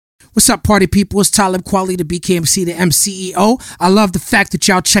up, party people? It's Talib Kweli, the BKMC, the MCEO. I love the fact that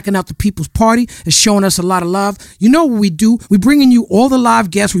y'all checking out the People's Party and showing us a lot of love. You know what we do? We bringing you all the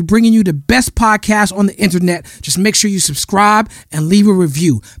live guests. We bringing you the best podcast on the internet. Just make sure you subscribe and leave a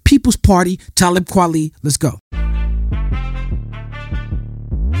review. People's Party, Talib Kweli. Let's go.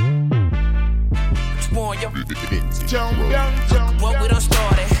 What we done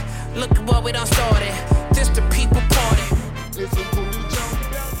started. Look at what we done started. This the People Party.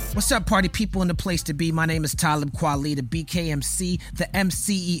 What's up, party people in the place to be? My name is Talib Kweli, the BKMC, the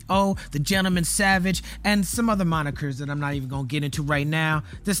MCEO, the Gentleman Savage, and some other monikers that I'm not even going to get into right now.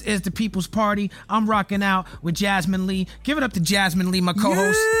 This is the People's Party. I'm rocking out with Jasmine Lee. Give it up to Jasmine Lee, my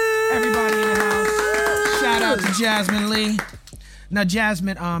co-host. Yeah. Everybody in the house. Shout out to Jasmine Lee. Now,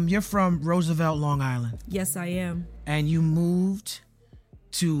 Jasmine, you're from Roosevelt, Long Island. Yes, I am. And you moved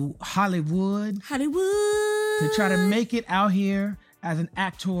to Hollywood to try to make it out here as an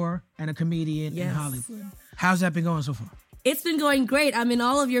actor and a comedian in Hollywood. How's that been going so far? It's been going great. I'm in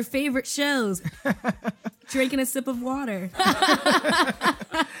all of your favorite shows. Drinking a sip of water.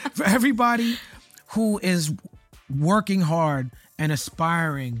 For everybody who is working hard and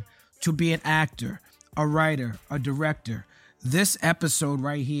aspiring to be an actor, a writer, a director, this episode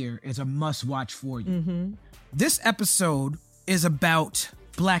right here is a must-watch for you. Mm-hmm. This episode is about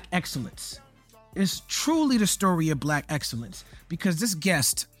Black excellence. It's truly the story of Black excellence because this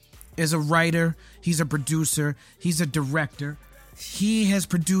guest is a writer, he's a producer, he's a director. He has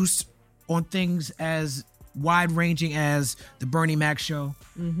produced on things as wide-ranging as The Bernie Mac Show,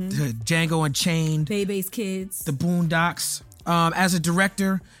 the Django Unchained, Bebe's Kids, The Boondocks. As a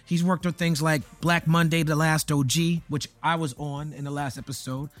director, he's worked on things like Black Monday, The Last OG, which I was on in the last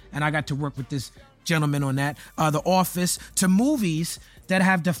episode, and I got to work with this gentleman on that. The Office, to movies that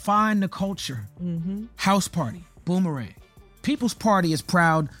have defined the culture. House Party, Boomerang. People's Party is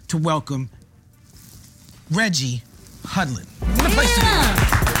proud to welcome Reggie Hudlin.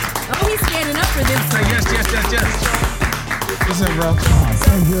 Oh, he's standing up for this. Yes. What's up, bro? Oh,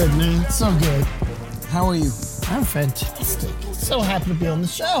 so good, man. So good. How are you? I'm fantastic. So happy to be on the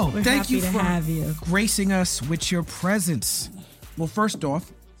show. We're Thank happy you to for have you. gracing us with your presence. Well, first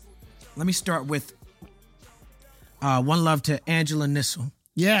off, let me start with one love to Angela Nissel.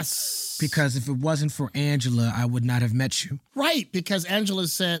 Yes. Because if it wasn't for Angela, I would not have met you. Right, because Angela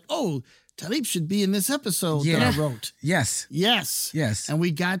said, oh, Talib should be in this episode that I wrote. Yes. Yes. And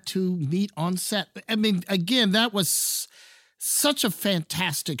we got to meet on set. I mean, again, that was such a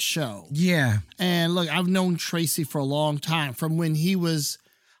fantastic show. Yeah. And look, I've known Tracy for a long time, from when he was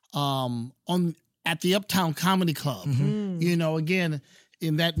at the Uptown Comedy Club. You know, again,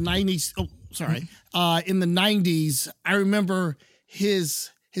 in that 90s, in the 90s, I remember his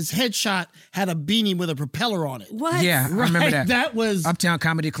headshot had a beanie with a propeller on it. What? Yeah, I remember that. That was Uptown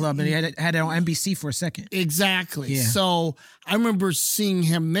Comedy Club, and he had it on NBC for a second. Exactly. Yeah. So I remember seeing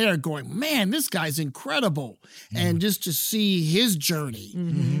him there going, man, this guy's incredible. And just to see his journey.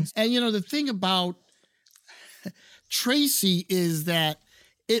 And, you know, the thing about Tracy is that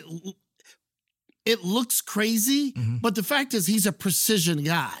it looks crazy, but the fact is he's a precision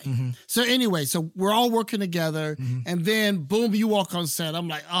guy. So anyway, so we're all working together, and then boom, you walk on set. I'm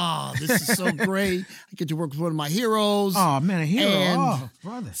like, oh, this is so great. I get to work with one of my heroes. Oh, man, a hero. And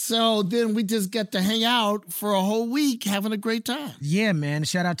brother. So then we just get to hang out for a whole week having a great time. Yeah, man.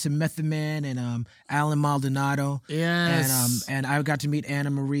 Shout out to Method Man and Alan Maldonado. Yes. And I got to meet Anna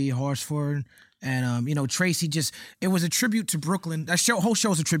Marie Horsford. And, you know, Tracy it was a tribute to Brooklyn. Whole show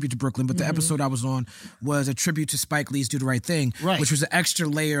was a tribute to Brooklyn, but the episode I was on was a tribute to Spike Lee's Do the Right Thing, which was an extra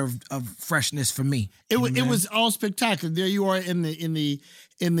layer of freshness for me. It was all spectacular. There you are in the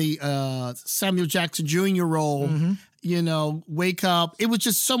Samuel Jackson Jr. role, you know, Wake Up. It was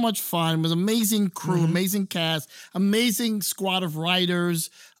just so much fun. It was amazing crew, amazing cast, amazing squad of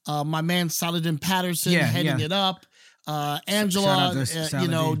writers. My man Saladin Patterson heading it up. Angela, you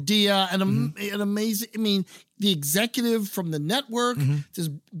know, Dia, and an amazing, I mean, the executive from the network, this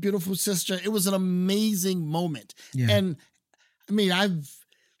beautiful sister. It was an amazing moment. Yeah. And I mean, I've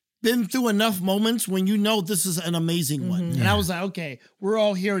been through enough moments when you know this is an amazing one. And I was like, okay, we're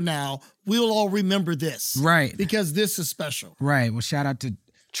all here now. We'll all remember this. Right. Because this is special. Right. Well, shout out to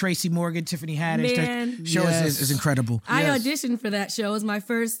Tracy Morgan, Tiffany Haddish. That show is incredible. I auditioned for that show. It was my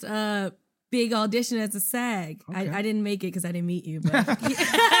first big audition as a SAG. Okay. I didn't make it because I didn't meet you. But,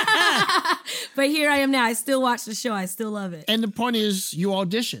 but here I am now. I still watch the show. I still love it. And the point is, you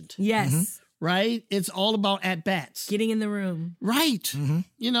auditioned. Yes. Right? It's all about at-bats. Getting in the room. Right.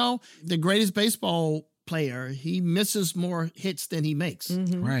 You know, the greatest baseball player, he misses more hits than he makes.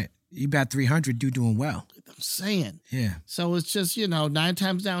 Right. You bat 300, you doing well. I'm saying. Yeah. So it's just, 9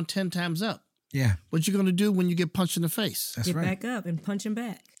 times down, 10 times up. Yeah. What you going to do when you get punched in the face? That's Get right. back up and punch him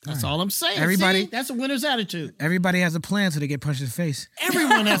back. That's all I'm saying. Everybody- See? That's a winner's attitude. Everybody has a plan so they get punched in the face.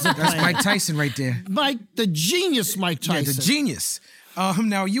 Everyone has a That's plan. Mike Tyson right there. Mike, the genius Mike Yeah, Tyson. the genius.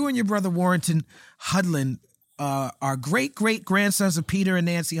 Now, you and your brother Warrington Hudlin are great-great-grandsons of Peter and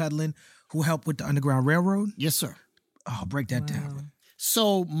Nancy Hudlin, who helped with the Underground Railroad. Yes, sir. Oh, break that down.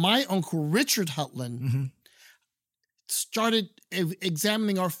 So my uncle Richard Hutland started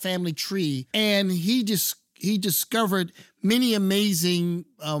examining our family tree, and he discovered many amazing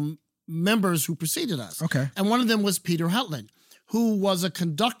members who preceded us. Okay. And one of them was Peter Hutland, who was a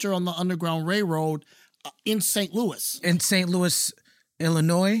conductor on the Underground Railroad in St. Louis. In St. Louis,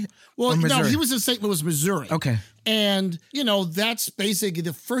 Illinois? Well, or no, Missouri? he was in St. Louis, Missouri. Okay. And, that's basically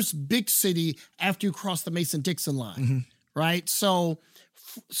the first big city after you cross the Mason-Dixon line, right? So,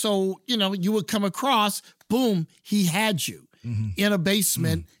 you would come across, boom, he had you in a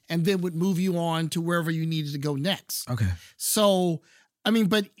basement and then would move you on to wherever you needed to go next. Okay. So,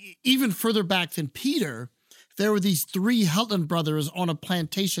 but even further back than Peter, there were these 3 Hutland brothers on a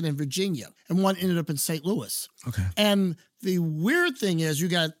plantation in Virginia, and one ended up in St. Louis. Okay. And the weird thing is you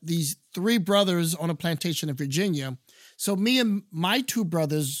got these 3 brothers on a plantation in Virginia. So me and my 2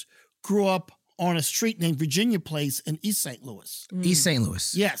 brothers grew up on a street named Virginia Place in East St. Louis. East St.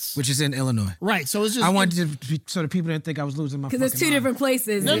 Louis. Yes. Which is in Illinois. Right. So it's just... I wanted to be, so that people didn't think I was losing my Because it's two different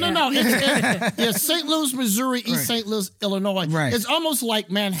places. No. It's St. Louis, Missouri, East St. Louis, Illinois. Right. It's almost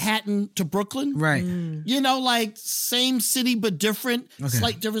like Manhattan to Brooklyn. Right. Like same city but different. Okay.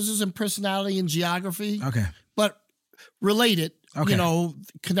 Slight differences in personality and geography. Okay. But related, Okay.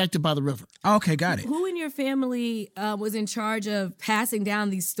 connected by the river. Okay, got it. Who in your family was in charge of passing down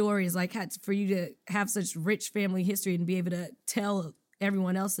these stories, like for you to have such rich family history and be able to tell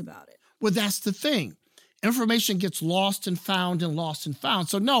everyone else about it? Well, that's the thing. Information gets lost and found and lost and found.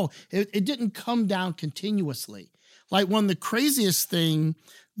 So no, it didn't come down continuously. Like one of the craziest thing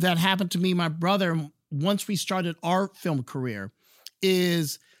that happened to me and my brother once we started our film career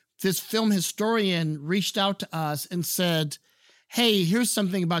is this film historian reached out to us and said, hey, here's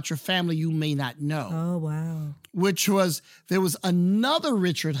something about your family you may not know. Oh, wow. Which was, there was another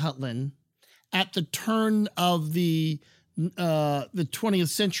Richard Hutland at the turn of the 20th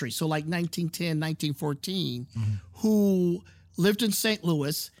century, so like 1910, 1914, who lived in St.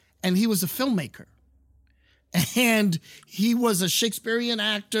 Louis, and he was a filmmaker. And he was a Shakespearean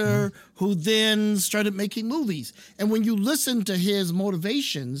actor who then started making movies. And when you listen to his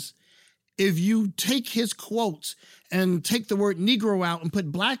motivations, if you take his quotes and take the word Negro out and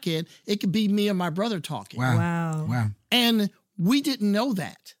put black in, it could be me and my brother talking. Wow. And we didn't know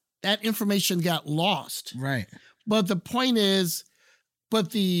that. That information got lost. Right. But the point is,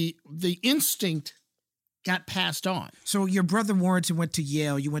 the instinct got passed on. So your brother Warrington went to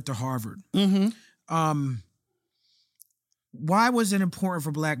Yale, you went to Harvard. Why was it important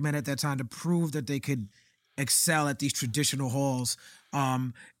for black men at that time to prove that they could excel at these traditional halls?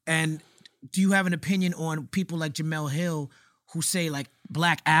 And do you have an opinion on people like Jemele Hill who say like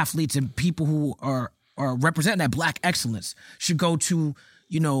black athletes and people who are representing that black excellence should go to,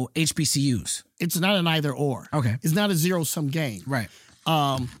 HBCUs? It's not an either or. Okay. It's not a zero-sum game. Right.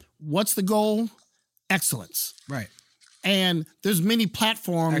 What's the goal? Excellence. Right. And there's many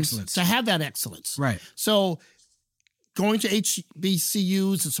platforms Excellence. to have that excellence. Right. So going to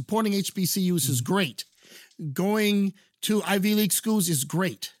HBCUs and supporting HBCUs is great. Going to Ivy League schools is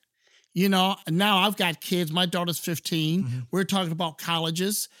great. Now I've got kids. My daughter's 15. We're talking about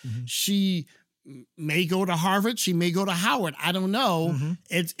colleges. She may go to Harvard. She may go to Howard. I don't know.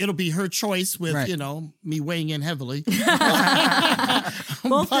 It'll be her choice with, Right. Me weighing in heavily.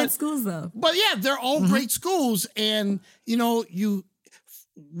 Both good schools, though. But yeah, they're all great schools. And,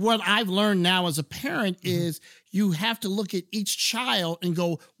 what I've learned now as a parent is you have to look at each child and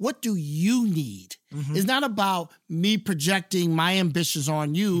go, what do you need? It's not about me projecting my ambitions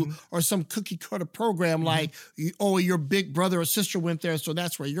on you or some cookie cutter program like, your big brother or sister went there, so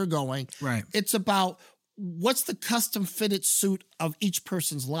that's where you're going. Right. It's about what's the custom fitted suit of each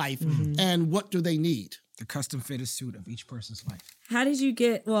person's life and what do they need? The custom fitted suit of each person's life. How did you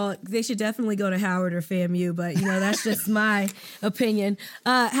they should definitely go to Howard or FAMU, but, that's just my opinion.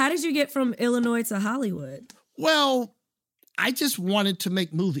 How did you get from Illinois to Hollywood? Well, I just wanted to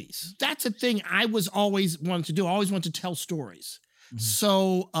make movies. That's a thing I was always wanted to do. I always wanted to tell stories.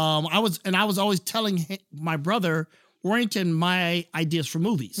 So I was always telling my brother Warrington my ideas for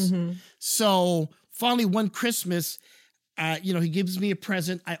movies. So finally one Christmas, he gives me a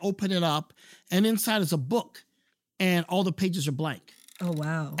present. I open it up, and inside is a book, and all the pages are blank. Oh,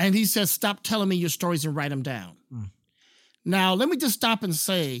 wow. And he says, stop telling me your stories and write them down. Now, let me just stop and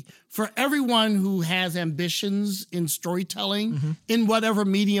say, for everyone who has ambitions in storytelling, in whatever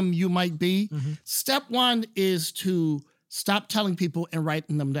medium you might be, step one is to stop telling people and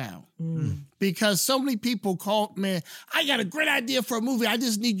writing them down. Because so many people call, man, I got a great idea for a movie. I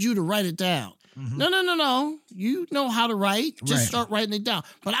just need you to write it down. No. You know how to write. Just start writing it down.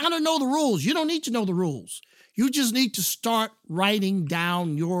 But I don't know the rules. You don't need to know the rules. You just need to start writing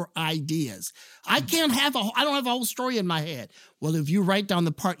down your ideas. I don't have a whole story in my head. Well, if you write down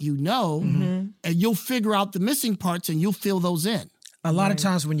the part you know, and you'll figure out the missing parts and you'll fill those in. A lot of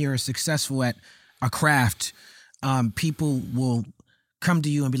times when you're successful at a craft, people will come to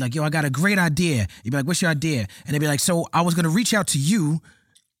you and be like, yo, I got a great idea. You'd be like, what's your idea? And they'd be like, so I was going to reach out to you,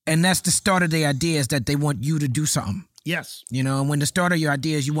 and that's the start of their idea, is that they want you to do something. Yes. You know, and when the start of your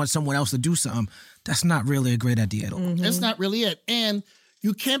idea is you want someone else to do something, that's not really a great idea at all. That's not really it. And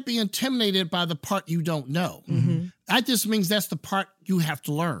you can't be intimidated by the part you don't know. That just means that's the part you have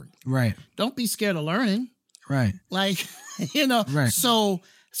to learn. Right. Don't be scared of learning. Right. Like, you know, Right. So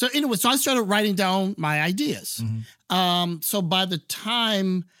anyway, so I started writing down my ideas. So by the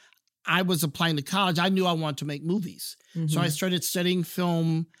time I was applying to college, I knew I wanted to make movies. So I started studying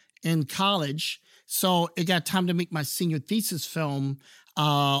film in college. So it got time to make my senior thesis film.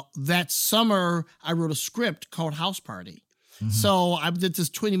 That summer, I wrote a script called House Party. So I did this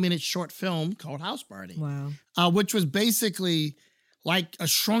 20-minute short film called House Party. Wow. Which was basically like a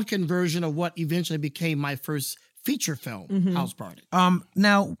shrunken version of what eventually became my first feature film, House Party.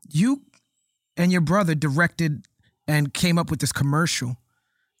 Now, you and your brother directed and came up with this commercial,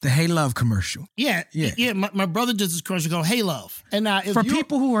 the Hey Love commercial. Yeah. My brother did this commercial called Hey Love. And if For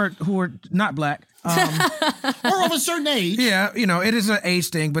people who are not black, or of a certain age. yeah, you know, it is an age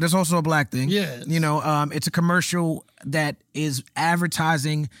thing, but it's also a black thing. Yes. You know, it's a commercial that is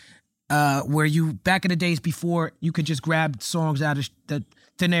advertising where you, back in the days before you could just grab songs out of the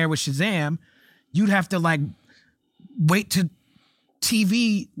thin air with Shazam, you'd have to like wait till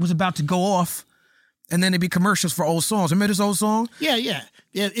TV was about to go off, and then there'd be commercials for old songs. Remember this old song? Yeah.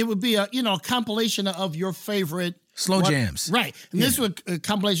 It would be a compilation of your favorite Slow jams. Right. And this was a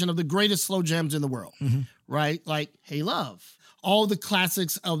compilation of the greatest slow jams in the world. Right? Like Hey Love. All the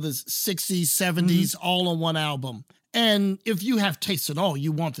classics of the 60s, 70s, all on one album. And if you have taste at all,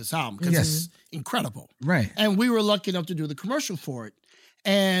 you want this album because it's incredible. Right. And we were lucky enough to do the commercial for it.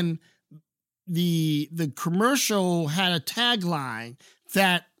 And the commercial had a tagline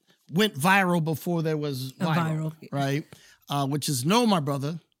that went viral before there was viral. Right? Which is, no, my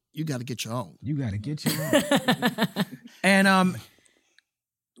brother, you got to get your own. You got to get your own. And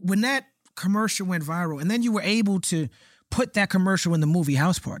when that commercial went viral, and then you were able to put that commercial in the movie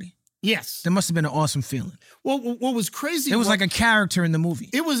House Party. Yes. That must have been an awesome feeling. Well, what was crazy? It was like a character in the movie.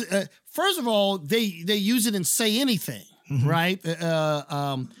 It was, first of all, they use it in Say Anything, right?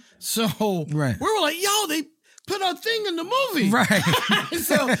 So we were like, yo, they put our thing in the movie. Right.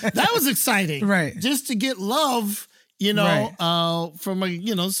 So that was exciting. Right. Just to get love,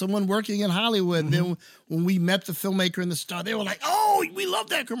 from someone working in Hollywood. And then when we met the filmmaker and the star, they were like, oh, we love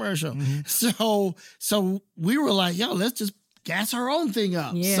that commercial. So we were like, yo, let's just gas our own thing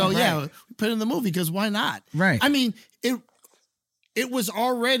up. Yeah, so right. we put it in the movie because why not? Right. I mean, it was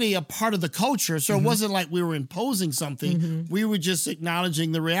already a part of the culture, so it wasn't like we were imposing something. We were just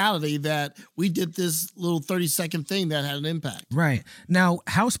acknowledging the reality that we did this little 30-second thing that had an impact. Right. Now,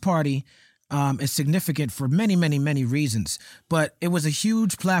 House Party is significant for many, many, many reasons, but it was a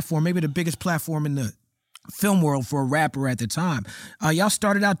huge platform, maybe the biggest platform in the film world for a rapper at the time. Y'all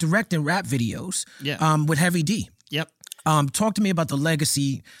started out directing rap videos with Heavy D. Yep. Talk to me about the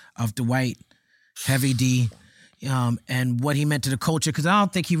legacy of Dwight, Heavy D, and what he meant to the culture, because I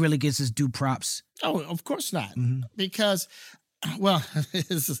don't think he really gets his due props. Oh, of course not. Because, well,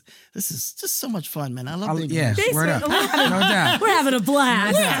 this is just so much fun, man. I love being yeah, word up. No doubt. We're having a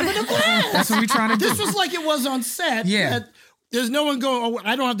blast. That's what we're trying to do. This was like it was on set. Yeah. There's no one going,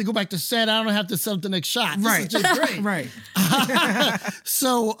 I don't have to go back to set. I don't have to set up the next shot. This is just great. Right.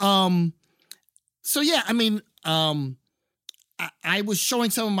 So yeah, I mean, I was showing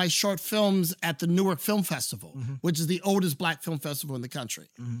some of my short films at the Newark Film Festival, which is the oldest black film festival in the country.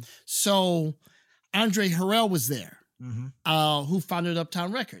 So Andre Harrell was there, who founded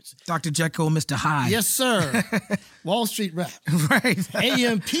Uptown Records. Dr. Jekyll, Mr. Hyde. Yes, sir. Wall Street Rap. Right.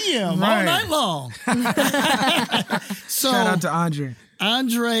 AM, PM, all night long. So shout out to Andre.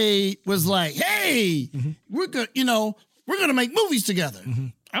 Andre was like, hey, we're going to make movies together.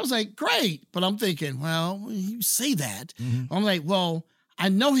 I was like, great. But I'm thinking, well, you say that. I'm like, well, I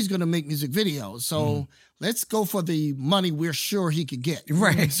know he's going to make music videos. So let's go for the money we're sure he could get.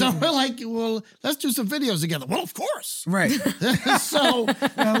 Right. So we're like, well, let's do some videos together. Well, of course. Right. So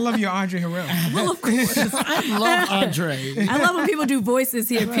I love your Andre Harrell. Well, of course. I love Andre. I love when people do voices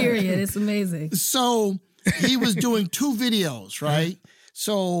here, period. It's amazing. So he was doing 2 videos, right?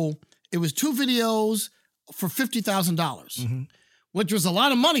 So it was 2 videos for $50,000, which was a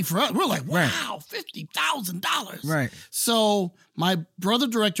lot of money for us. We're like, wow, $50,000. Right. So my brother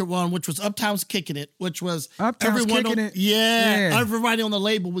directed one, which was Uptown's Kicking It, which was Uptown's Kicking It. Yeah, everybody on the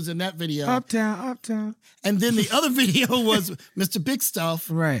label was in that video. Uptown. And then the other video was Mr. Big Stuff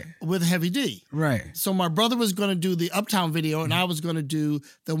Right. with Heavy D. Right. So my brother was going to do the Uptown video, and I was going to do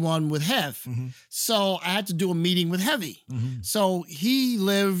the one with Hev. So I had to do a meeting with Heavy. So he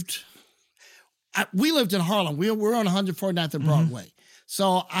lived, we lived in Harlem. We were on 149th and Broadway.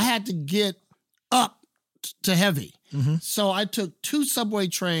 So I had to get up to Heavy. So I took 2 subway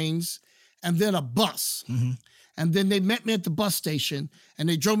trains and then a bus. And then they met me at the bus station and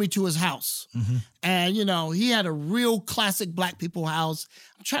they drove me to his house. And, you know, he had a real classic black people house.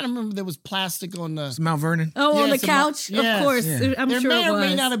 I'm trying to remember there was plastic on the... It's Mount Vernon. Oh, on the Yes, couch? yes. Of course. Yeah. I'm there sure may it or was.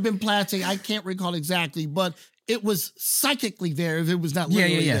 may not have been plastic. I can't recall exactly, but it was psychically there if it was not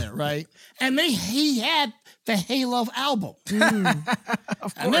literally there, right? And he had the Hey Love album.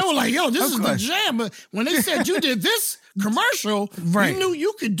 And they were like, yo, this is the jam. But when they said you did this commercial, we knew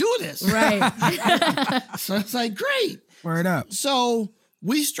you could do this. Right. So it's like, great. Word up. So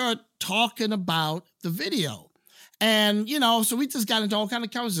we start talking about the video. And, you know, so we just got into all kind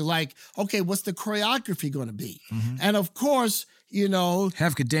of conversations like, okay, what's the choreography going to be? And of course, you know.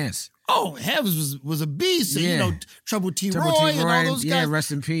 Hev could dance. Oh, Hev was a beast. And, Yeah. you know, Trouble T. Trouble Roy T. and all those guys. Yeah,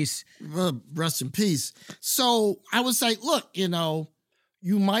 rest in peace. Rest in peace. So I was like, look, you know,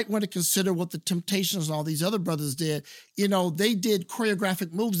 you might want to consider what the Temptations and all these other brothers did. You know, they did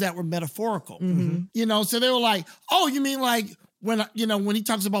choreographic moves that were metaphorical. You know, so they were like, oh, you mean like when, you know, when he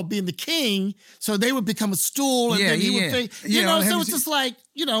talks about being the king, so they would become a stool and then he would think, you know, so it's just like,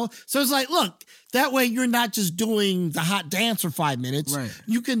 you know, so it's like, look, that way you're not just doing the hot dance for 5 minutes. Right.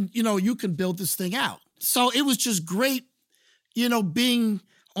 You can, you know, you can build this thing out. So it was just great, you know, being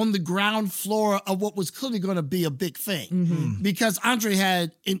on the ground floor of what was clearly going to be a big thing. Because Andre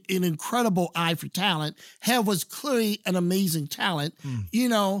had an incredible eye for talent. Hev was clearly an amazing talent, you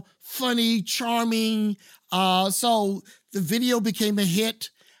know, funny, charming. So the video became a hit.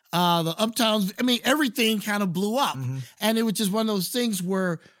 The Uptowns, I mean, everything kind of blew up. And it was just one of those things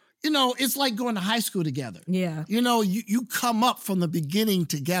where, you know, it's like going to high school together. Yeah. You know, you come up from the beginning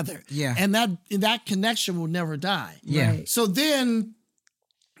together. Yeah. And that connection will never die. Yeah. Right. So then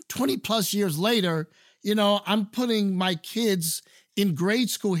 20 plus years later, you know, I'm putting my kids in grade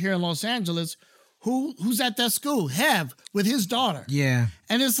school here in Los Angeles. Who's at that school? Hev with his daughter. Yeah.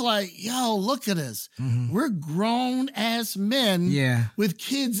 And it's like, yo, look at us. We're grown ass men with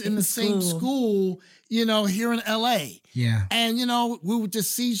kids in the same school, you know, here in LA. Yeah. And, you know, we would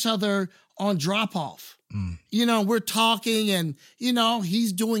just see each other on drop off. You know, we're talking and, you know,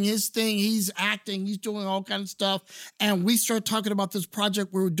 he's doing his thing. He's acting. He's doing all kinds of stuff. And we start talking about this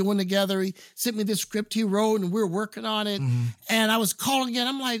project we were doing together. He sent me this script he wrote and we were working on it. And I was calling it.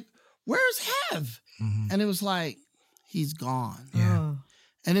 I'm like, where's Hev? And it was like, he's gone. Yeah. Oh.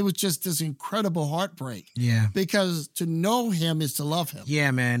 And it was just this incredible heartbreak. Yeah. Because to know him is to love him.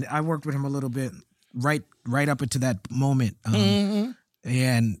 Yeah, man. I worked with him a little bit right up into that moment.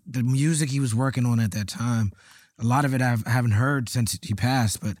 And the music he was working on at that time, a lot of it I haven't heard since he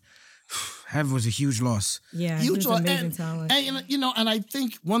passed, but Hev was a huge loss. Yeah, he was amazing talent. And, you know, and I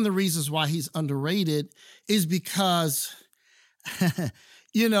think one of the reasons why he's underrated is because,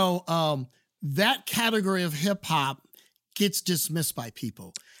 you know, that category of hip hop gets dismissed by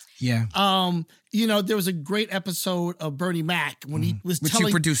people. Yeah. You know, there was a great episode of Bernie Mac when he was Which telling...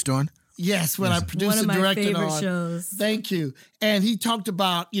 you produced on. Yes, when I produced and directed one of my favorite on. shows. Thank you. And he talked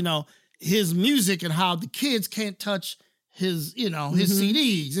about, you know, his music and how the kids can't touch his, you know, his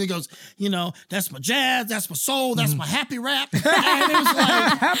CDs. And he goes, you know, that's my jazz, that's my soul, that's my happy rap. And it was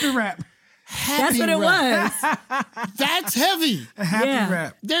like... Happy rap. That's what it was. That's heavy. Happy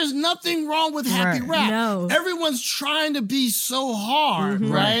rap. There's nothing wrong with happy rap. No. Everyone's trying to be so hard,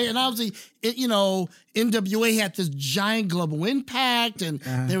 right? And obviously, you know, NWA had this giant global impact and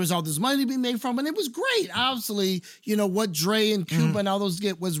there was all this money to be made from it. And it was great. Obviously, you know, what Dre and Cuba and all those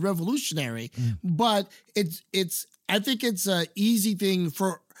get was revolutionary. But I think it's an easy thing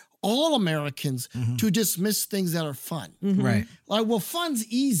for all Americans to dismiss things that are fun. Right. Like, well, fun's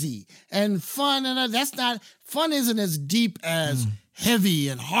easy and fun, and fun isn't as deep as heavy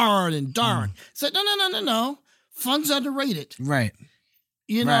and hard and dark. So no. Fun's underrated. Right.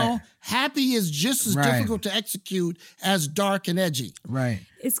 You know, Right. happy is just as Right. difficult to execute as dark and edgy. Right.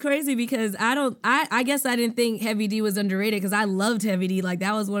 It's crazy because I guess I didn't think Heavy D was underrated because I loved Heavy D. Like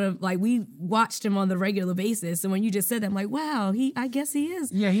that was one of we watched him on the regular basis. And when you just said that, I'm like, wow, I guess he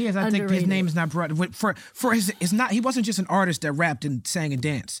is. Yeah, he is. I think his underrated. name is not brought for his. It's not. He wasn't just an artist that rapped and sang and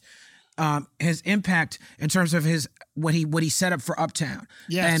danced. His impact in terms of what he set up for Uptown,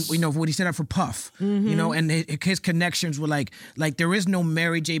 Yes. and what he set up for Puff, and his connections were like there is no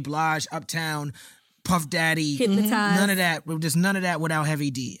Mary J. Blige, Uptown, Puff Daddy, Hypnotized. none of that. There's none of that without Heavy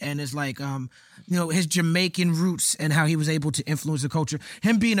D, and it's like his Jamaican roots and how he was able to influence the culture.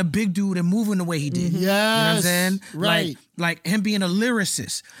 Him being a big dude and moving the way he did. Yes. You know what I'm saying? Right. Like him being a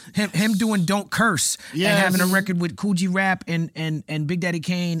lyricist, him doing "Don't Curse" and Yes. having a record with Kool G Rap and Big Daddy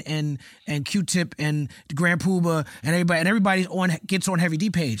Kane and Q-Tip and Grand Poobah and everybody gets on Heavy D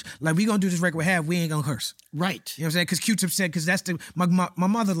page. Like we gonna do this record with Hev, we ain't gonna curse. Right. You know what I'm saying? Because Q-Tip said that's my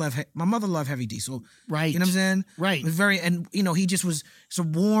mother loved Heavy D. So Right. you know what I'm saying? Right. It was very he just was it's a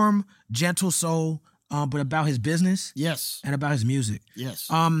warm, gentle soul, but about his business Yes. and about his music. Yes.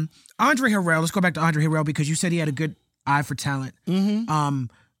 Andre Harrell, let's go back to Andre Harrell because you said he had a good eye for talent.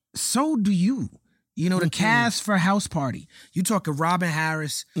 So do you. You know, the cast for House Party. You talking Robin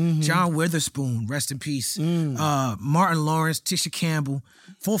Harris, John Witherspoon, rest in peace, Martin Lawrence, Tisha Campbell,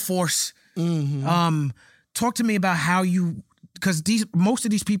 Full Force. Talk to me about how because most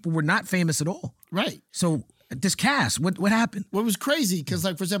of these people were not famous at all. Right. So this cast, what happened? What was crazy, because for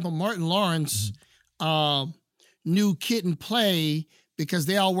example, Martin Lawrence knew Kid and Play because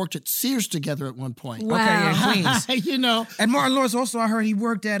they all worked at Sears together at one point. Wow. Okay, yeah, Queens. You know, And Martin Lawrence also, I heard he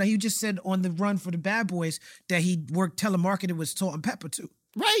worked at, he just said on the run for the Bad Boys that he worked telemarketing with Salt and Pepper too.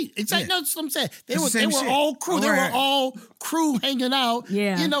 right. Exactly. No, that's what I'm saying. They It's were the same shit. all crew. They Right. were all crew hanging out.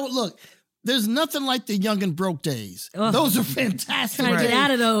 Yeah. You know, look, there's nothing like the Young and Broke days. Ugh. Those are fantastic. Trying to get days.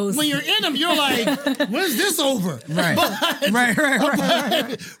 out of those. When you're in them, you're like, when's this over? Right.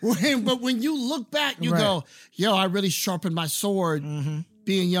 Right. But when you look back, you Right. go, yo, I really sharpened my sword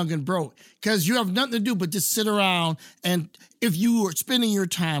being young and broke. Because you have nothing to do but just sit around. And if you are spending your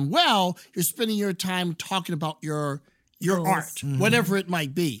time well, you're spending your time talking about your art, whatever it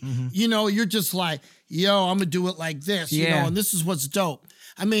might be. You know, you're just like, yo, I'm going to do it like this, you Yeah. know, and this is what's dope.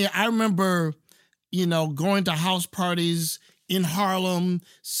 I mean, I remember, you know, going to house parties in Harlem,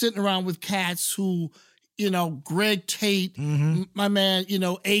 sitting around with cats who, you know, Greg Tate, my man, you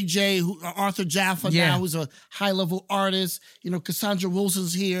know, AJ, Arthur Jaffa Yeah. now, who's a high-level artist. You know, Cassandra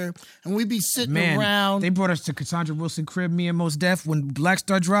Wilson's here. And we'd be sitting Man, around. they brought us to Cassandra Wilson crib, me and Mos Def, when Black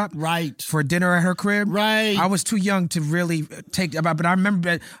Star dropped. Right. For dinner at her crib. Right. I was too young to really take about, but I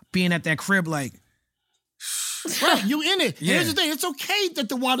remember being at that crib like, Right, you in it. Yeah. Here's the thing: it's okay that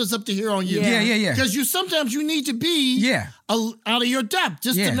the water's up to here on you. Yeah. Because sometimes you need to be out of your depth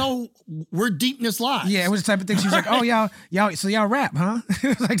just Yeah. to know where deepness lies. yeah, it was the type of thing. She was like, oh, y'all rap, huh?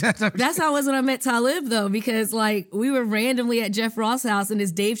 Like that. That's how it was when I met Talib, though, because we were randomly at Jeff Ross' house and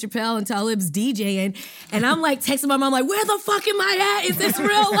it's Dave Chappelle and Talib's DJing, and I'm like texting my mom like, "Where the fuck am I at? Is this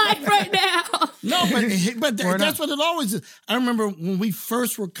real life right now?" No, but that's what it always is. I remember when we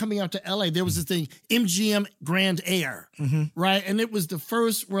first were coming out to LA, there was this thing, MGM Grand Air, right? And it was the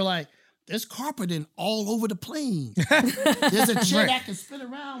first. We're like, there's carpeting all over the plane. There's a chair that can spin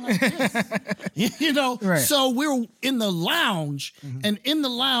around like this. You know? Right. So we were in the lounge, and in the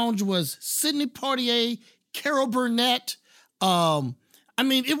lounge was Sidney Poitier, Carol Burnett. I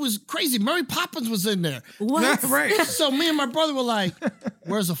mean, it was crazy. Mary Poppins was in there. What? Right. So me and my brother were like,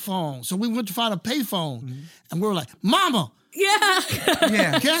 where's a phone? So we went to find a payphone, and we were like, Mama, Yeah.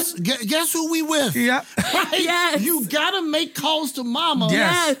 Yeah. guess who we with? Yeah. Right? Yes. You gotta make calls to Mama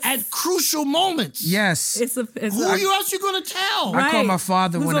Yes. at crucial moments. Yes. It's Who a else you gonna tell? I called my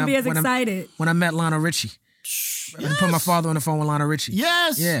father Who's when gonna be as when excited? when I met Lionel Richie. I put my father on the phone with Lionel Richie.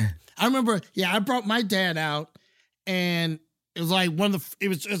 Yes. Yeah. I remember, I brought my dad out, and it was like it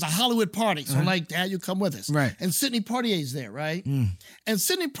was a Hollywood party. So I'm like, Dad, you come with us. Right. And Sidney Poitier's there, right? And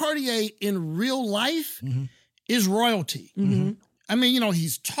Sidney Poitier in real life is royalty. I mean, you know,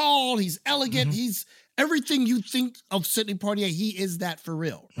 he's tall, he's elegant, he's everything you think of Sidney Poitier, he is that for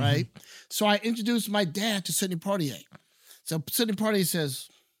real, right? So I introduced my dad to Sidney Poitier. So Sidney Poitier says,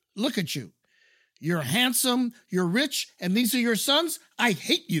 look at you. You're handsome, you're rich, and these are your sons? I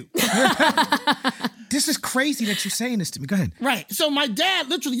hate you. This is crazy that you're saying this to me. Go ahead. Right. So my dad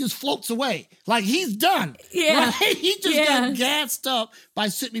literally just floats away. Like he's done. Yeah. Right? He just Yeah. got gassed up by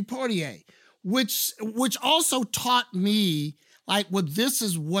Sidney Poitier, which also taught me like this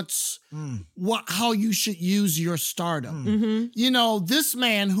is how you should use your stardom. You know, this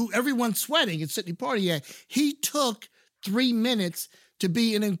man who everyone's sweating, it's Sidney Poitier, he took 3 minutes to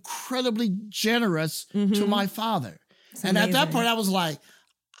be an incredibly generous to my father. And at that point, I was like,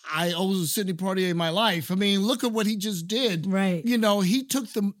 I owe Sidney Poitier my life. I mean, look at what he just did. Right. You know, he took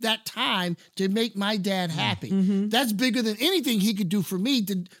that time to make my dad happy. That's bigger than anything he could do for me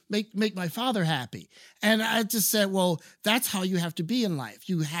to make my father happy. And I just said, well, that's how you have to be in life.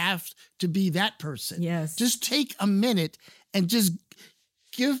 You have to be that person. Yes. Just take a minute and just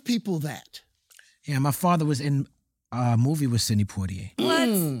give people that. Yeah, my father was in a movie with Sidney Poitier. What?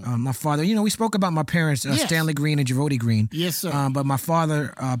 My father, we spoke about my parents, Yes. Stanley Green and Jerody Green. Yes, sir. But my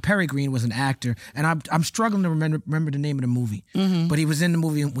father, Perry Green, was an actor, and I'm struggling to remember the name of the movie. But he was in the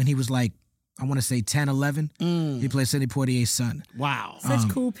movie when he was like, I want to say 10, 11. He played Sidney Poitier's son. Wow. Such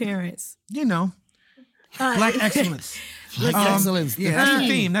cool parents. Black excellence. Black excellence. Yeah, that's the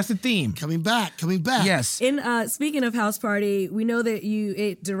theme. That's the theme. Coming back. Yes. In speaking of House Party, we know that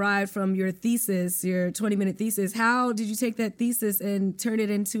it derived from your thesis, your 20-minute thesis. How did you take that thesis and turn it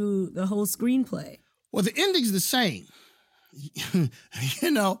into the whole screenplay? Well, the ending's the same.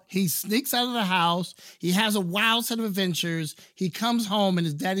 He sneaks out of the house. He has a wild set of adventures. He comes home and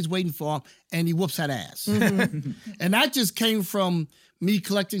his daddy's waiting for him, and he whoops that ass. And that just came from me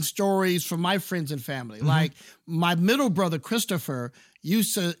collecting stories from my friends and family. Like my middle brother, Christopher,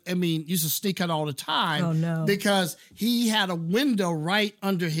 used to sneak out all the time. Oh, no. Because he had a window right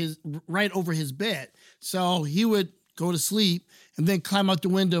over his bed. So he would go to sleep and then climb out the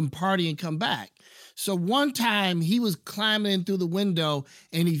window and party and come back. So one time he was climbing in through the window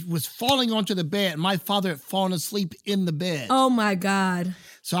and he was falling onto the bed. My father had fallen asleep in the bed. Oh my God.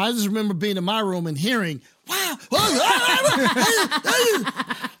 So I just remember being in my room and hearing, wow.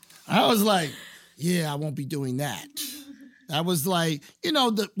 I was like, yeah, I won't be doing that. I was like,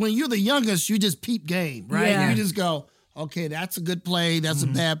 when you're the youngest, you just peep game, right? Yeah. You just go, okay, that's a good play. That's a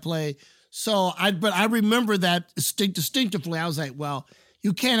bad play. So I remember that distinctively. I was like, well,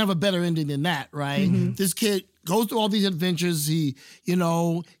 you can't have a better ending than that, right? This kid goes through all these adventures. He,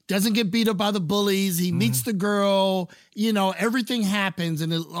 doesn't get beat up by the bullies. He meets the girl. Everything happens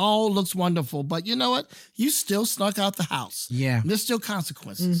and it all looks wonderful. But you know what? You still snuck out the house. Yeah. And there's still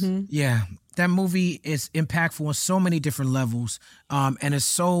consequences. Yeah. That movie is impactful on so many different levels, and it's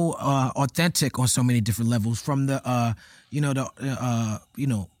so authentic on so many different levels. From the,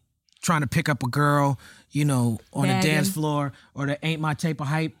 trying to pick up a girl, on a dance floor, or the ain't my type of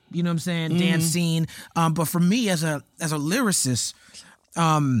hype, you know what I'm saying, dance scene. But for me as a lyricist,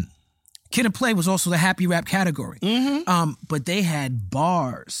 Kid and Play was also the happy rap category. But they had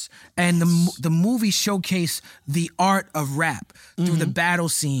bars, and the movie showcased the art of rap through the battle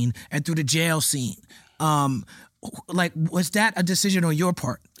scene and through the jail scene. Was that a decision on your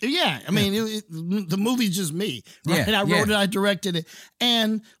part? Yeah, I mean, the movie's just me, right? Yeah, I wrote it, I directed it,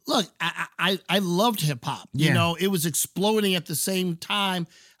 and look, I loved hip hop. Yeah. It was exploding at the same time.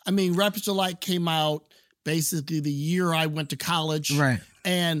 I mean, Rappers Delight came out basically the year I went to college, Right.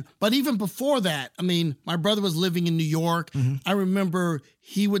 But even before that, I mean, my brother was living in New York. I remember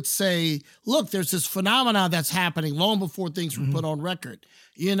he would say, "Look, there's this phenomenon that's happening long before things were put on record."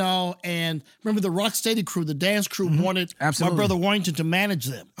 And remember the Rocksteady crew, the dance crew wanted Absolutely. my brother Warrington to manage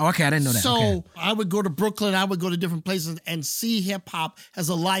them. Oh, okay, I didn't know that. So Okay. I would go to Brooklyn, I would go to different places and see hip hop as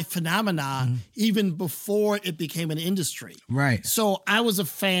a live phenomenon even before it became an industry. Right. So I was a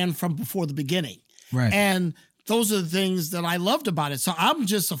fan from before the beginning. Right. And those are the things that I loved about it. So I'm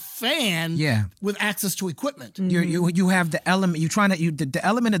just a fan with access to equipment. You have the element, the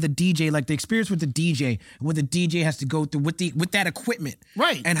element of the DJ, like the experience with the DJ, what the DJ has to go through with that equipment.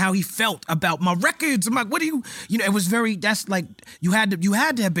 Right. And how he felt about my records. I'm like, what do you it was very, that's like, you had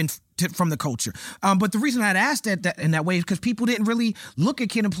to have been from the culture. But the reason I'd asked that in that way is because people didn't really look at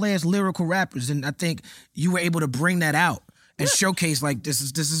Kid and Play as lyrical rappers. And I think you were able to bring that out and showcase like this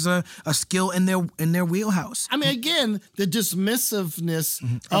is a skill in their wheelhouse. I mean, again, the dismissiveness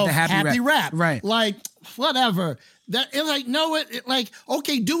of the happy rap. Right. Like, whatever. That it's like, no,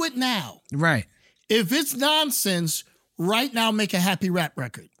 okay, do it now. Right. If it's nonsense, right now make a happy rap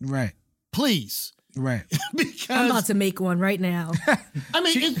record. Right. Please. Right. Because I'm about to make one right now. I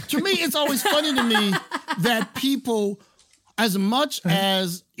mean, to me, it's always funny to me that people, as much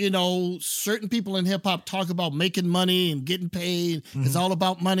as, certain people in hip hop talk about making money and getting paid, it's all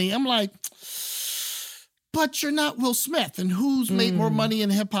about money. I'm like, but you're not Will Smith. And who's made more money in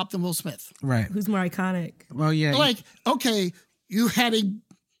hip hop than Will Smith? Right. Who's more iconic? Well, yeah. Like, okay, you had a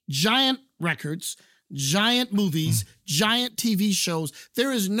giant records, giant movies, giant TV shows.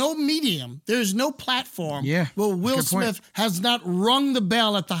 There is no medium, there is no platform where Will Good point. Smith has not rung the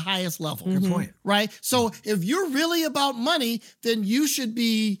bell at the highest level. Good point. Right? So if you're really about money, then you should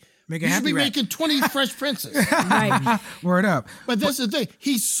be Make you a should happy be rap. making 20 Fresh Princes. Right. Word up. But that's the thing.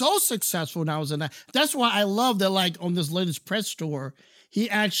 He's so successful now as an actor. That's why I love that, like, on this latest press tour, he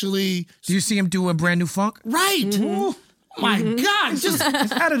actually... Do you see him doing Brand New Funk? Right. Oh, my God. Just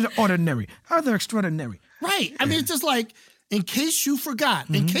It's out of the ordinary. Out of the extraordinary. right. I mean, it's just like, in case you forgot,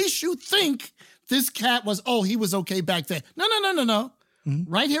 in case you think this cat was, he was okay back then. No.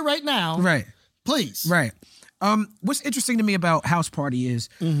 Right here, right now. Right. Please. Right. What's interesting to me about House Party is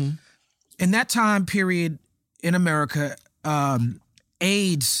in that time period in America,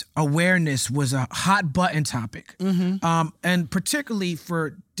 AIDS awareness was a hot button topic. And particularly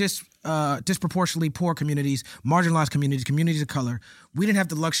for disproportionately poor communities, marginalized communities, communities of color, we didn't have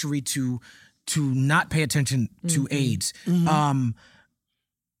the luxury to not pay attention to AIDS.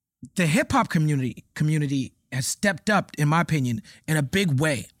 The hip hop community has stepped up, in my opinion, in a big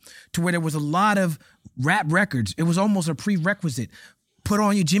way, to where there was a lot of rap records. It was almost a prerequisite. Put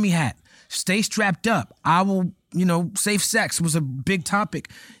on your Jimmy hat. Stay strapped up. I will, safe sex was a big topic.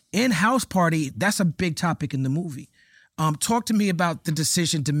 In House Party, that's a big topic in the movie. Talk to me about the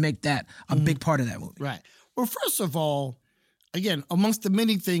decision to make that a big part of that movie. Right. Well, first of all, again, amongst the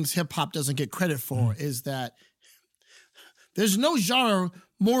many things hip hop doesn't get credit for is that there's no genre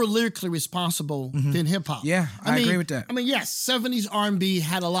more lyrically responsible than hip hop. Yeah, I agree with that. I mean, yes, 70s R&B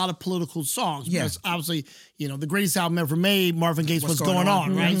had a lot of political songs. Yeah. Because obviously, the greatest album ever made, Marvin Gaye's What's Going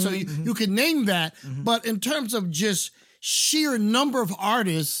On, right? So you can name that. But in terms of just sheer number of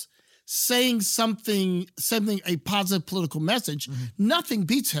artists saying something, a positive political message, nothing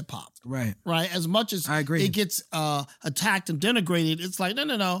beats hip hop. Right. Right? As much as I agree. it gets attacked and denigrated, it's like,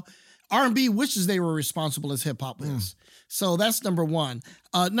 no. R&B wishes they were responsible as hip hop is. So that's number one.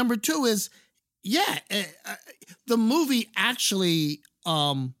 Number two is, the movie actually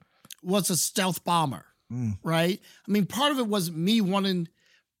was a stealth bomber, right? I mean, part of it was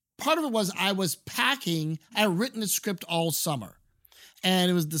I was packing. I had written the script all summer.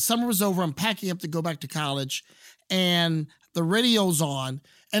 And the summer was over. I'm packing up to go back to college. And the radio's on.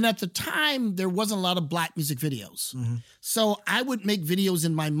 And at the time, there wasn't a lot of Black music videos. So I would make videos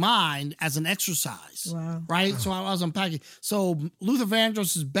in my mind as an exercise, right? So I was unpacking. So Luther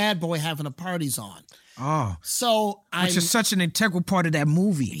Vandross's Bad Boy Having a Party's on. Oh. So Which is such an integral part of that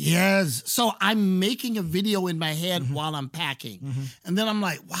movie. Yes. So I'm making a video in my head while I'm packing. And then I'm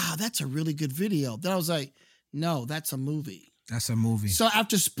like, wow, that's a really good video. Then I was like, no, that's a movie. That's a movie. So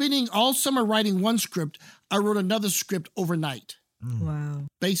after spending all summer writing one script, I wrote another script overnight. Wow.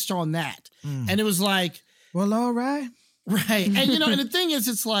 Based on that. And it was like, well, all right. Right. And and the thing is,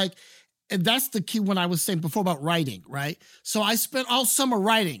 it's like, and that's the key when I was saying before about writing, right? So I spent all summer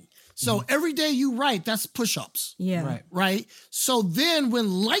writing. So every day you write, that's push-ups. Yeah. Right. Right. So then when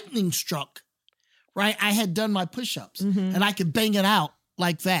lightning struck, right, I had done my push-ups and I could bang it out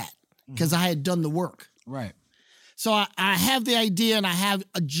like that because I had done the work. Right. So I have the idea and I have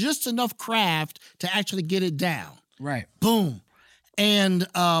just enough craft to actually get it down. Right. Boom. And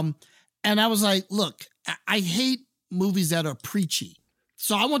I was like, look, I hate movies that are preachy.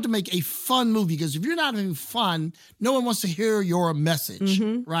 So I want to make a fun movie because if you're not having fun, no one wants to hear your message,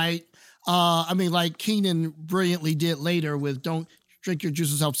 right? I mean, like Keenan brilliantly did later with Don't Drink Your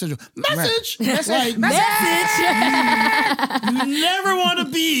Juice Yourself Syndrome. Message! Right. Like, you never want to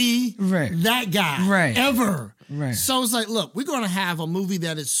be that guy. Ever. Right. So it's like, look, we're going to have a movie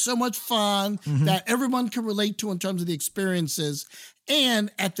that is so much fun that everyone can relate to in terms of the experiences.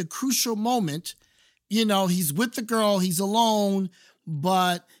 And at the crucial moment, he's with the girl, he's alone,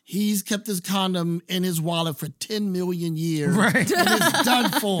 but he's kept his condom in his wallet for 10 million years. Right. And it's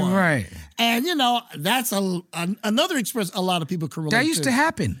done for. Right. And, that's another experience a lot of people can relate to. That used to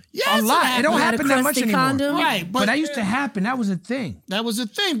happen. Yes, a lot. It don't Had a happen that much crusty anymore. condom. Right. But that used to happen. That was a thing. That was a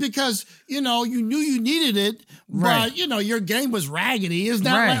thing because, you knew you needed it, but, your game was raggedy. It's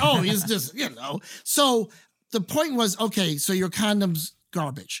not Right. like, it's just, So the point was, okay, so your condom's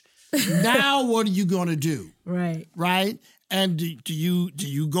garbage. Now what are you going to do? Right. Right? And do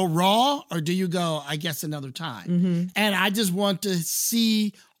you go raw or do you go, I guess, another time? And I just want to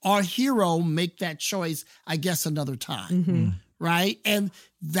see our hero make that choice, I guess, another time. Right? And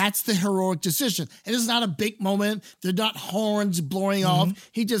that's the heroic decision. And it's not a big moment. They're not horns blowing off.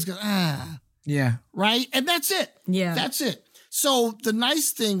 He just goes, Yeah. right? And that's it. Yeah. That's it. So the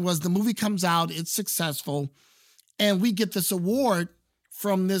nice thing was the movie comes out, it's successful, and we get this award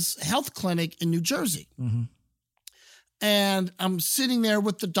from this health clinic in New Jersey. And I'm sitting there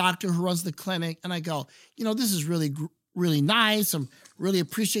with the doctor who runs the clinic, and I go, this is really, really nice. I really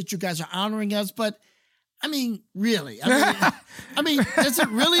appreciate you guys are honoring us, but I mean, really? I mean, is it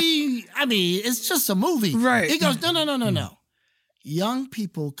really? I mean, it's just a movie. Right. He goes, no. young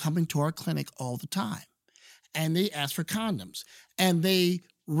people come into our clinic all the time, and they ask for condoms, and they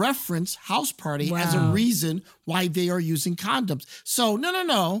reference House Party as a reason why they are using condoms. So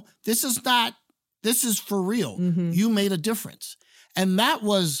no, this is for real. You made a difference. And that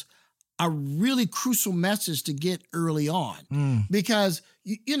was a really crucial message to get early on, because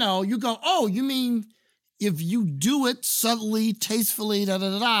you go, oh, you mean if you do it subtly, tastefully,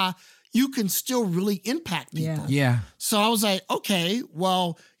 you can still really impact people. Yeah. So I was like, okay,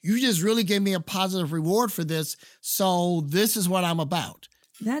 well, you just really gave me a positive reward for this. So this is what I'm about.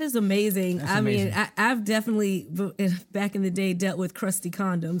 That is amazing. Mean, I've definitely back in the day dealt with crusty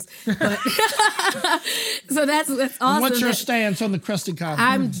condoms, but so that's awesome. What's your stance on the crusty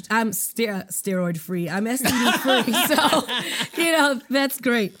condom? I'm steroid free. I'm STD free, so that's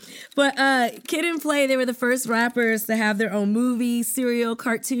great. But Kid and Play, they were the first rappers to have their own movie, serial,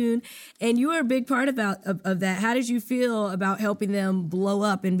 cartoon, and you were a big part of that. How did you feel about helping them blow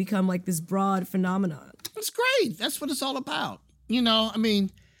up and become like this broad phenomenon? It's great. That's what it's all about. I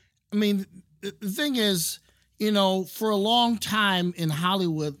mean, the thing is, for a long time in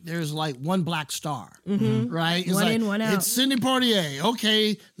Hollywood, there's like one black star, right? It's one like, in, one out. It's Sidney Poitier.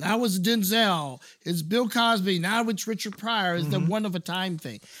 Okay, now it's Denzel. It's Bill Cosby. Now it's Richard Pryor. It's the one of a time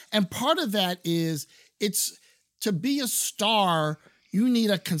thing. And part of that is it's to be a star, you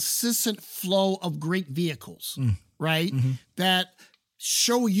need a consistent flow of great vehicles, right? That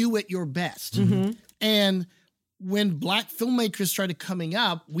show you at your best. And when black filmmakers started coming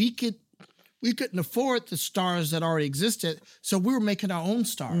up, we couldn't afford the stars that already existed, so we were making our own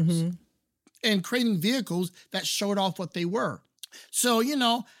stars and creating vehicles that showed off what they were. So,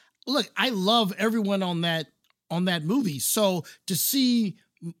 look, I love everyone on that movie. So to see,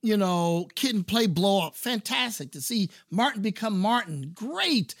 Kid and Play blow up, fantastic. To see Martin become Martin,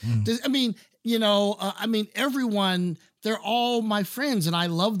 great. Everyone, they're all my friends, and I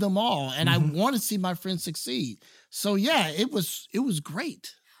love them all, and I want to see my friends succeed. So yeah, it was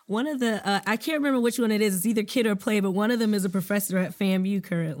great. One of the I can't remember which one it is. It's either Kid or Play, but one of them is a professor at FAMU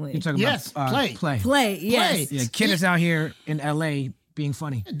currently. You're talking about Play. Yes. Yeah, Kid is out here in LA being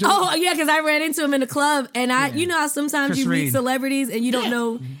funny. Oh yeah, because I ran into him in the club, and you know how sometimes Chris you meet Reed. celebrities and you don't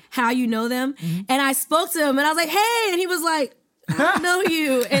know how you know them. And I spoke to him, and I was like, "Hey," and he was like, "I don't know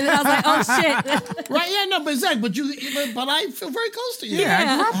you," and I was like, "Oh shit!" Right? Yeah, no, but Zach, but I feel very close to you. Yeah,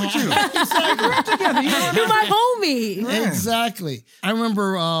 I grew up with you. We grew up together. You're my homie. Yeah. Exactly. I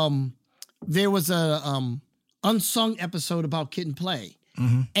remember there was a unsung episode about Kid and Play,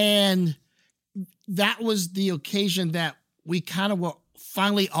 and that was the occasion that we kind of were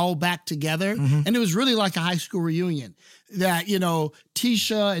finally all back together, and it was really like a high school reunion. That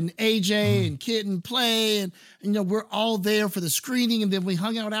Tisha and AJ and Kid and Play, and we're all there for the screening, and then we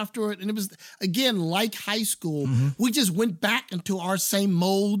hung out after it, and it was again like high school. We just went back into our same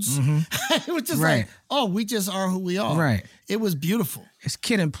molds. It was just like, oh, we just are who we are. Right. It was beautiful. It's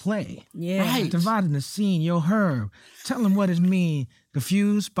Kid and Play. Yeah. Right. Dividing the scene. Yo, Herb, tell him what it mean.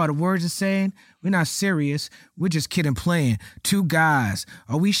 Confused by the words it's saying? We're not serious. We're just Kid and Playing. Two guys.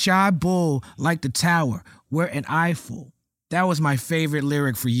 Are we shy bull like the tower? We're an eyeful. That was my favorite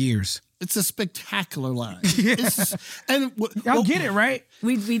lyric for years. It's a spectacular line. Y'all get it, right?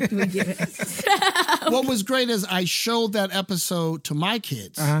 We get it. What was great is I showed that episode to my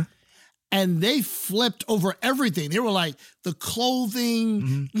kids. And they flipped over everything. They were like, the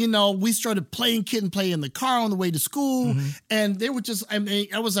clothing, we started playing Kid and Play in the car on the way to school. And they were just,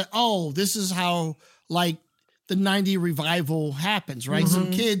 I was like, oh, this is how like the 90s revival happens, right?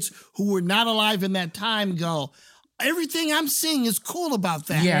 Some kids who were not alive in that time go, everything I'm seeing is cool about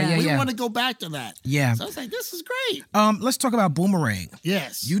that. We want to go back to that. Yeah. So I was like, this is great. Let's talk about Boomerang.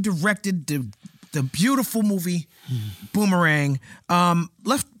 Yes. You directed the beautiful movie Boomerang.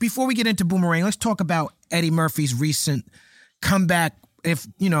 Before we get into Boomerang, let's talk about Eddie Murphy's recent comeback. If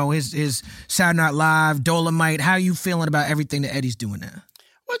his Saturday Night Live, Dolomite. How are you feeling about everything that Eddie's doing now?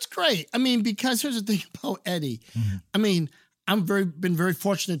 Well, it's great. I mean, because here's the thing about Eddie. I mean, been very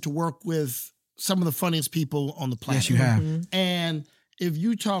fortunate to work with some of the funniest people on the planet. Yes, you have. And if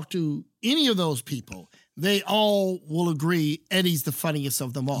you talk to any of those people, they all will agree Eddie's the funniest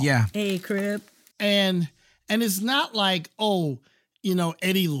of them all. Yeah. Hey, Crib. And it's not like,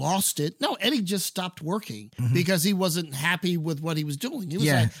 Eddie lost it. No, Eddie just stopped working because he wasn't happy with what he was doing. He was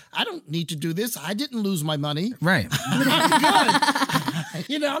like, I don't need to do this. I didn't lose my money. Right. I'm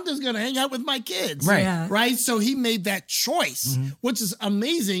good. I'm just going to hang out with my kids. Right. Yeah. Right. So he made that choice, which is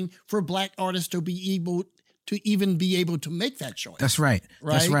amazing for Black artists to be able to make that choice. That's right.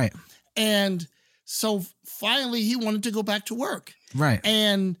 That's right. And so finally he wanted to go back to work. Right.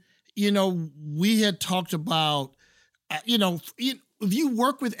 And, we had talked about if you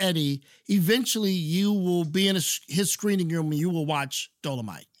work with Eddie, eventually you will be in his screening room and you will watch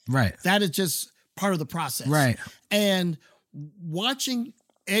Dolomite. Right. That is just part of the process. Right. And watching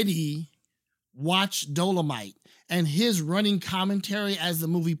Eddie watch Dolomite and his running commentary as the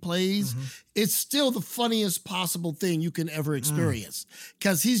movie plays, it's still the funniest possible thing you can ever experience.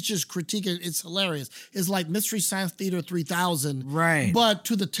 Because he's just critiquing. It's hilarious. It's like Mystery Science Theater 3000. Right. But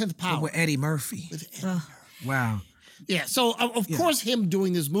to the 10th power. With Eddie Murphy. Wow. Yeah, so of course him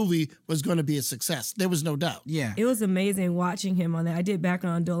doing this movie was going to be a success. There was no doubt. Yeah. It was amazing watching him on that. I did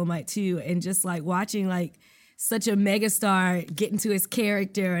background on Dolomite too, and just like watching like such a megastar get into his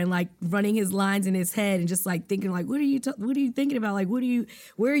character and like running his lines in his head and just like thinking like, what are you thinking about? Like,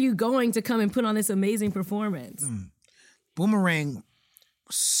 where are you going to come and put on this amazing performance? Boomerang,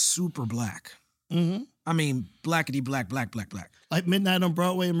 super black. I mean, blackety black. Like Midnight on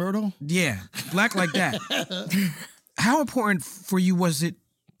Broadway and Myrtle? Yeah, black like that. How important for you was it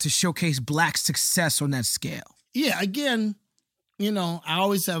to showcase black success on that scale? Yeah, again, I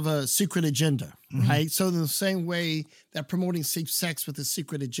always have a secret agenda, right? So in the same way that promoting safe sex with the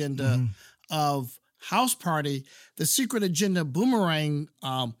secret agenda of House Party, the secret agenda of Boomerang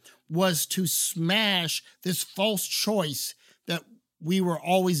was to smash this false choice that we were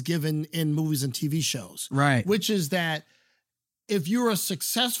always given in movies and TV shows. Right. Which is that if you're a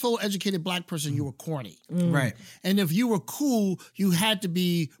successful, educated black person, you were corny. Right. And if you were cool, you had to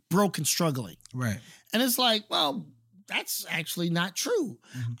be broke and struggling. Right. And it's like, well, that's actually not true.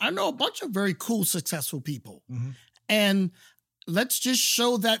 I know a bunch of very cool, successful people. And let's just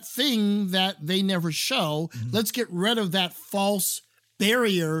show that thing that they never show. Let's get rid of that false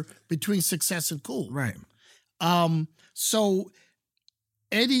barrier between success and cool. Right. So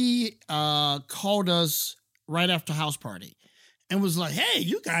Eddie called us right after House Party and was like, hey,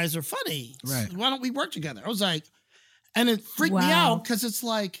 you guys are funny. Right. Why don't we work together? I was like, and it freaked me out because it's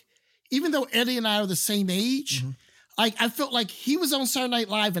like, even though Eddie and I are the same age, like I felt like he was on Saturday Night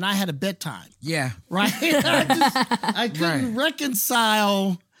Live and I had a bedtime. Yeah. Right? I couldn't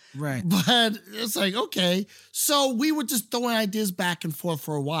reconcile. Right. But it's like, okay. So we were just throwing ideas back and forth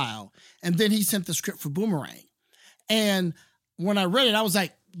for a while. And then he sent the script for Boomerang. And when I read it, I was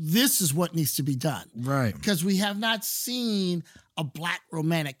like, this is what needs to be done. Right. Because we have not seen a black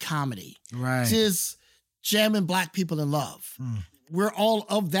romantic comedy. Right. Just jamming black people in love. We're all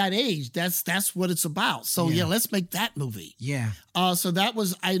of that age. That's what it's about. So yeah, let's make that movie. Yeah. So that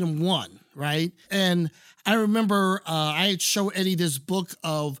was item one, right? And I remember I had showed Eddie this book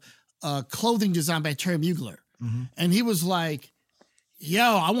of clothing design by Terry Mugler. And he was like, yo,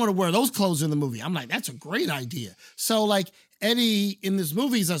 I want to wear those clothes in the movie. I'm like, that's a great idea. So like Eddie in this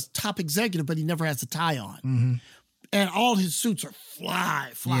movie is a top executive, but he never has a tie on. And all his suits are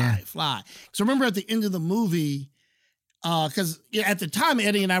fly. So remember at the end of the movie, because at the time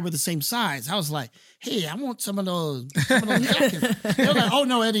Eddie and I were the same size. I was like, "Hey, I want some of those jackets." They're like, "Oh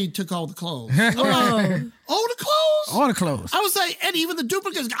no, Eddie took all the clothes." I'm like, "All the clothes? All the clothes." I was like, "Eddie, even the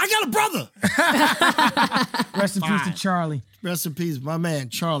duplicates. I got a brother." Rest in peace to Charlie. Rest in peace, my man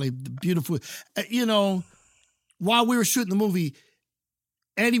Charlie, the beautiful. While we were shooting the movie,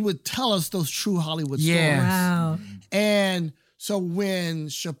 Eddie would tell us those true Hollywood stories. Wow. And so when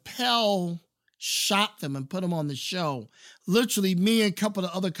Chappelle shot them and put them on the show, literally me and a couple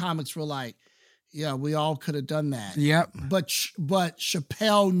of other comics were like, yeah, we all could have done that. Yep. But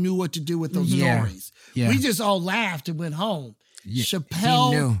Chappelle knew what to do with those stories. Yeah. We just all laughed and went home. Yeah,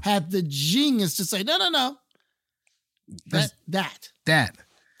 Chappelle had the genius to say, no. That's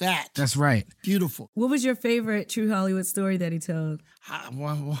right. Beautiful. What was your favorite true Hollywood story that he told?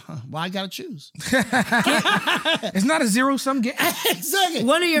 Why I gotta choose? It's not a zero-sum game. Exactly.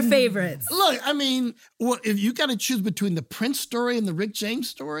 One of your favorites. Look, I mean, if you got to choose between the Prince story and the Rick James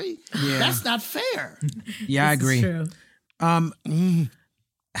story, that's not fair. Yeah, I agree. True.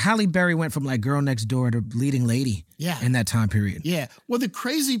 Halle Berry went from like girl next door to leading lady in that time period. Yeah. Well, the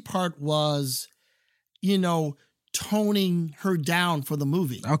crazy part was, toning her down for the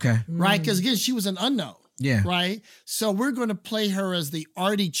movie. Okay. Right? Because again, she was an unknown. Yeah. Right? So we're going to play her as the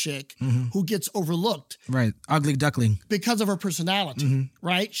arty chick who gets overlooked. Right. Ugly duckling. Because of her personality.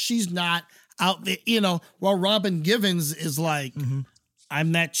 Right? She's not out there, while Robin Givens is like,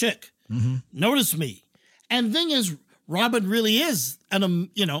 I'm that chick. Notice me. And the thing is, Robin really is an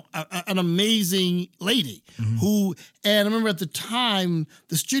amazing lady who, and I remember at the time,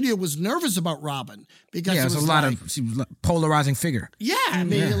 the studio was nervous about Robin because it was a lot of, she was a polarizing figure. Yeah, I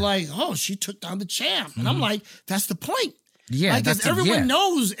mean, like, oh, she took down the champ. And I'm like, that's the point. Yeah. Because everyone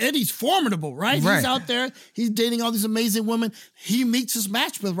knows Eddie's formidable, right? He's out there, he's dating all these amazing women. He meets his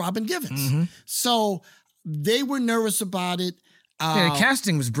match with Robin Givens. So they were nervous about it. Yeah, the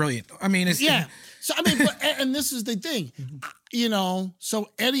casting was brilliant. I mean, it's Yeah. So, I mean, and this is the thing, so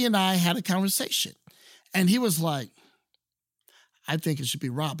Eddie and I had a conversation, and he was like, I think it should be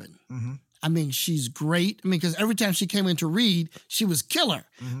Robin. I mean, she's great. I mean, because every time she came in to read, she was killer.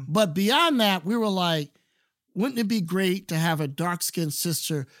 But beyond that, we were like, wouldn't it be great to have a dark-skinned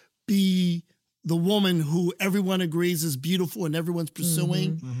sister be the woman who everyone agrees is beautiful and everyone's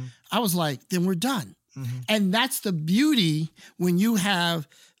pursuing? I was like, then we're done. And that's the beauty when you have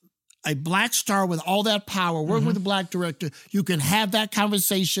a black star with all that power, working with a black director, you can have that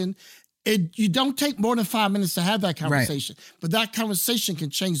conversation. You don't take more than 5 minutes to have that conversation, but that conversation can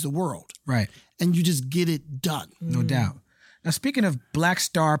change the world. Right. And you just get it done. No doubt. Now, speaking of black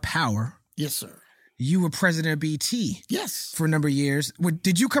star power, Yes, sir. you were president of BT Yes. for a number of years.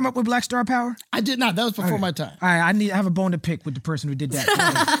 Did you come up with black star power? I did not. That was before my time. All right, I have a bone to pick with the person who did that.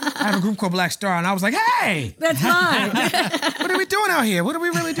 I have a group called Black Star, and I was like, hey, That's mine. what are we doing out here? What are we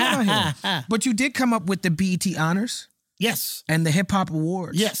really doing out here? But you did come up with the BET Honors Yes. and the Hip Hop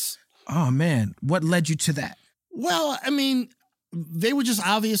Awards. Yes. Oh, man. What led you to that? Well, I mean, they were just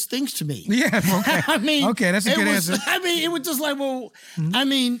obvious things to me. Yeah, okay. I mean, okay, that's a good answer. I mean, it was just like, well, I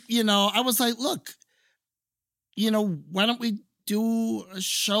mean, I was like, look, why don't we do a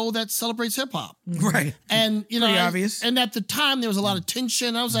show that celebrates hip hop? Right. And, Pretty obvious. And at the time, there was a lot of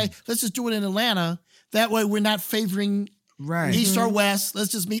tension. I was like, let's just do it in Atlanta. That way, we're not favoring Right. East or West.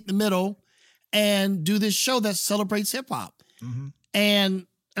 Let's just meet in the middle and do this show that celebrates hip hop. And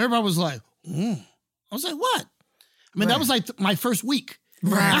everybody was like, I was like, what? I mean, that was like my first week.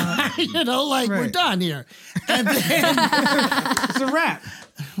 Right. We're done here. And then It's a wrap.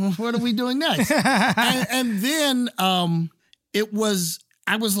 what are we doing next? and then I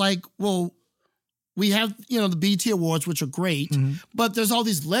was like, well, we have, the BET Awards, which are great, but there's all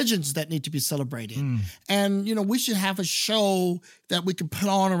these legends that need to be celebrated. And, we should have a show that we can put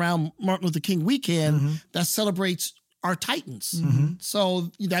on around Martin Luther King weekend that celebrates our titans.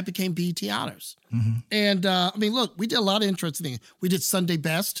 So that became BET Honors. And I mean, look, we did a lot of interesting things. We did Sunday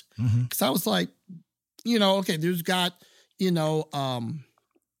Best because I was like, okay, there's got, you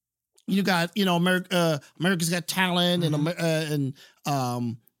got, America's Got Talent and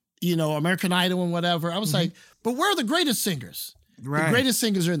American Idol and whatever. I was like, but where are the greatest singers? Right. The greatest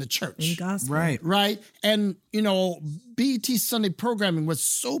singers are in the church. In gospel. Right. Right. And, BET Sunday programming was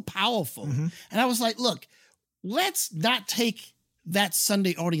so powerful. And I was like, look, let's not take that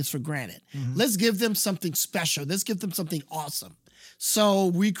Sunday audience for granted. Let's give them something special. Let's give them something awesome. So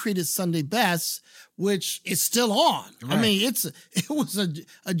we created Sunday Best, which is still on. Right. I mean, it was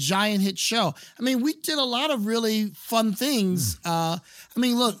a giant hit show. I mean, we did a lot of really fun things. I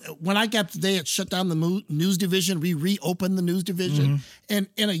mean, look, when I got they had shut down the news division, we reopened the news division. And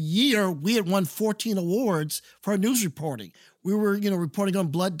in a year, we had won 14 awards for our news reporting. We were, reporting on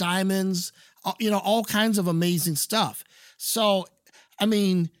blood diamonds, all kinds of amazing stuff. So, I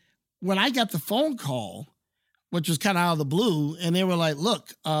mean, when I got the phone call, which was kind of out of the blue, and they were like,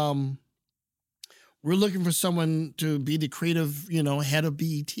 look, we're looking for someone to be the creative, head of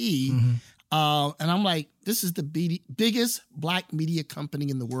BET. And I'm like, this is the biggest black media company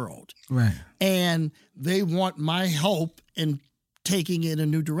in the world. Right. And they want my help in taking it in a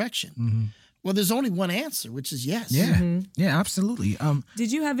new direction. Well, there's only one answer, which is yes. Yeah. Yeah, absolutely.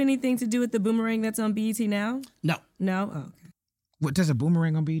 Did you have anything to do with the Boomerang that's on BET now? No. No? Oh, okay. What, there's a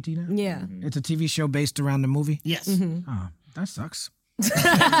Boomerang on BET now? Yeah. It's a TV show based around the movie? Yes. Oh, that sucks.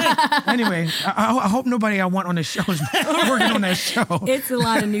 Anyway, I hope nobody I want on the show is working on that show. It's a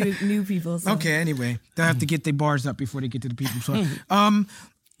lot of new people. So. Okay, anyway. They'll have to get their bars up before they get to the people. So,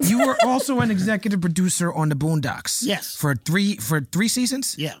 you were also an executive producer on the Boondocks. Yes. For three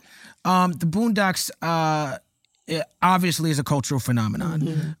seasons? Yeah. The Boondocks it obviously is a cultural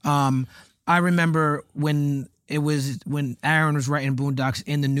phenomenon. I remember when Aaron was writing Boondocks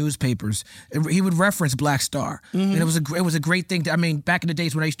in the newspapers, he would reference Black Star, and it was a great thing. Back in the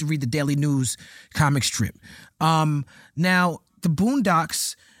days when I used to read the Daily News comic strip. Now the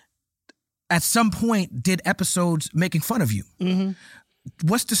Boondocks, at some point, did episodes making fun of you.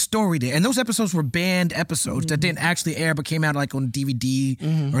 What's the story there? And those episodes were banned episodes that didn't actually air, but came out like on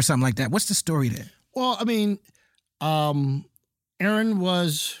DVD or something like that. What's the story there? Well, I mean, Aaron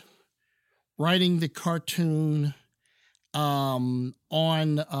was writing the cartoon in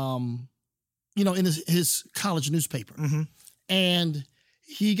his college newspaper. And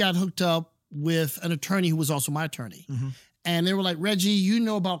he got hooked up with an attorney who was also my attorney. And they were like, Reggie, you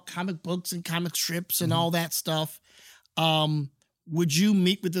know about comic books and comic strips and all that stuff. Would you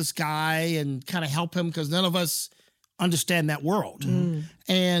meet with this guy and kind of help him? Because none of us understand that world.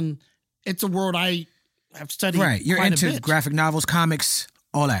 And it's a world I have studied. Right. You're quite a into bit. graphic novels, comics,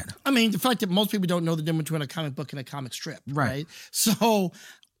 all that. I mean, the fact that most people don't know the difference between a comic book and a comic strip, Right. right? So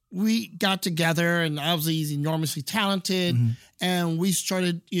we got together, and obviously he's enormously talented, and we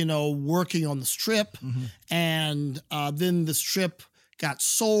started, working on the strip, and then the strip got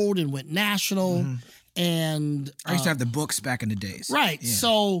sold and went national, and I used to have the books back in the days. right. Yeah.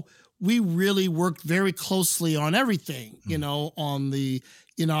 So we really worked very closely on everything, on the,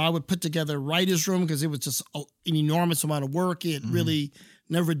 I would put together a writer's room because it was just an enormous amount of work. It really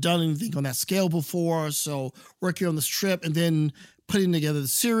never done anything on that scale before. So working on the strip and then putting together the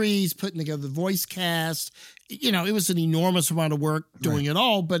series, putting together the voice cast, it was an enormous amount of work doing it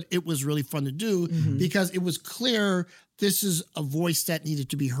all, but it was really fun to do because it was clear this is a voice that needed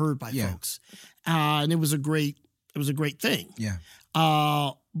to be heard by folks. And it was a great thing. Yeah.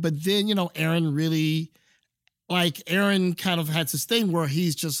 But then, Aaron really, Aaron kind of has this thing where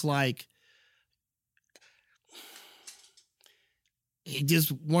he's just like, he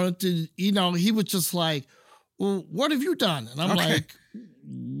just wanted to, he was just like, well, what have you done? And I'm like,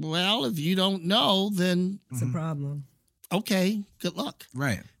 well, if you don't know, then It's a problem. okay, good luck.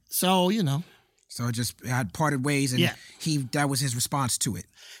 Right. So, So it just had parted ways, and Yeah. that was his response to it.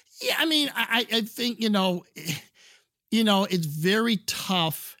 Yeah, I mean, I think, it's very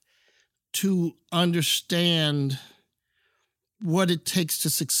tough to understand what it takes to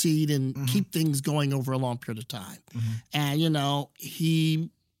succeed and keep things going over a long period of time. And, he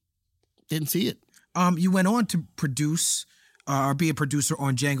didn't see it. You went on to produce or be a producer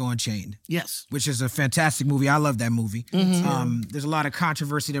on Django Unchained, Yes. which is a fantastic movie. I love that movie. There's a lot of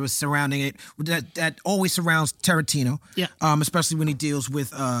controversy that was surrounding it. That always surrounds Tarantino. Yeah. Especially when he deals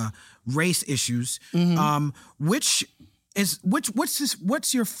with race issues. What's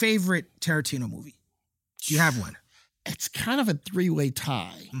your favorite Tarantino movie? Do you have one? It's kind of a three-way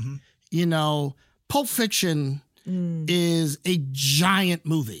tie. Pulp Fiction is a giant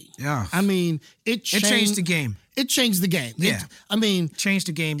movie. Yeah. I mean, It changed the game. It changed the game. Yeah. Changed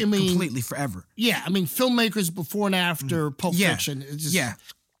the game completely forever. Yeah. I mean, filmmakers before and after Pulp Yeah. Fiction. It's just, Yeah.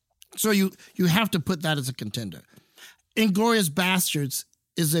 So you have to put that as a contender. Inglourious Bastards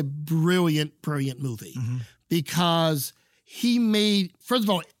is a brilliant movie because he made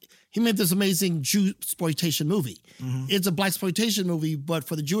this amazing Jew-exploitation movie. It's a blaxploitation movie, but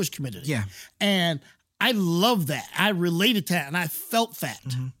for the Jewish community. Yeah. And I love that. I related to that, and I felt that,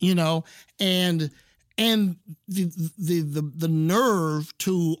 and the nerve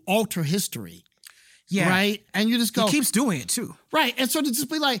to alter history. Yeah. Right? And you just go, He keeps doing it too. right. And so to just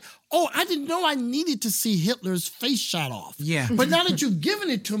be like, oh, I didn't know I needed to see Hitler's face shot off. Yeah. But now that you've given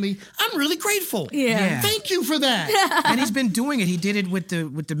it to me, I'm really grateful. Yeah. Thank you for that. And he's been doing it. He did it with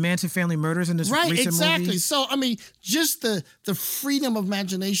the Manson family murders in this Right, recent exactly. movie. So, I mean, just the freedom of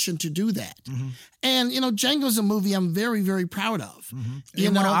imagination to do that. And, Django's a movie I'm very, very proud of. He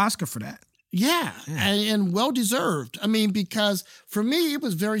won an Oscar for that. Yeah, and well deserved. I mean, because for me, it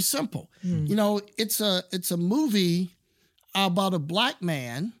was very simple. It's a movie about a black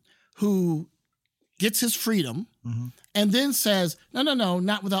man who gets his freedom and then says, no,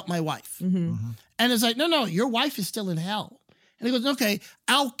 not without my wife. And it's like, no, your wife is still in hell. And he goes, okay,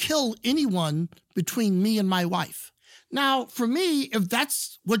 I'll kill anyone between me and my wife. Now, for me, if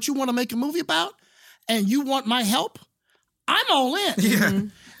that's what you want to make a movie about and you want my help, I'm all in. Yeah.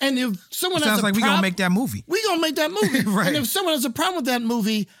 And if someone has Sounds a like we're problem, going to make that movie. we're going to make that movie. Right. And if someone has a problem with that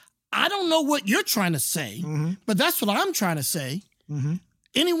movie, I don't know what you're trying to say, but that's what I'm trying to say.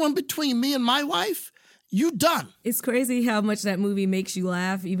 Anyone between me and my wife, you done. It's crazy how much that movie makes you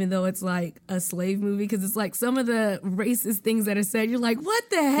laugh, even though it's like a slave movie, because it's like some of the racist things that are said, you're like, what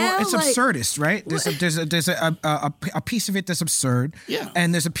the hell? Well, it's like, absurdist, right? There's a piece of it that's absurd, Yeah.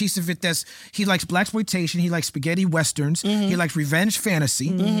 and there's a piece of it that's he likes blaxploitation, he likes spaghetti westerns, he likes revenge fantasy.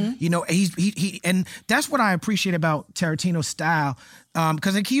 He and that's what I appreciate about Tarantino's style.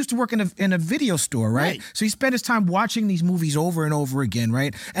 Because he used to work in a video store, right? Right. So he spent his time watching these movies over and over again,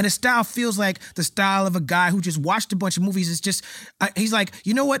 right? And his style feels like the style of a guy who just watched a bunch of movies. It's just he's like,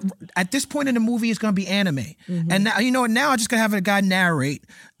 you know what? At this point in the movie, it's going to be anime, and now now I'm just gonna have a guy narrate,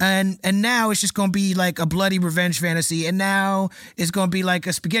 and now it's just going to be like a bloody revenge fantasy, and now it's going to be like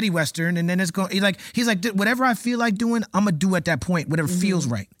a spaghetti western, and then it's going he's like whatever I feel like doing, I'm gonna do at that point, whatever feels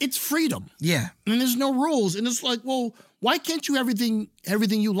right. It's freedom. Yeah. And there's no rules. And it's like, well, why can't you everything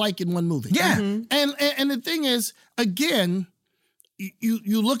you like in one movie? Yeah. And the thing is, again,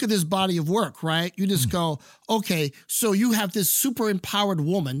 you look at this body of work, right? You just go, okay, so you have this super empowered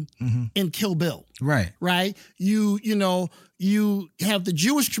woman in Kill Bill. Right. Right? You have the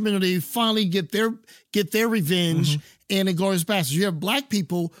Jewish community finally get their revenge in Inglourious Basterds. You have black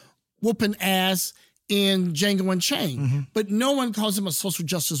people whooping ass in Django Unchained, but no one calls him a social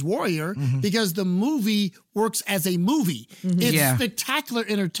justice warrior because the movie works as a movie. It's spectacular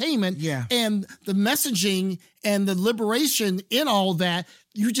entertainment, and the messaging and the liberation in all that,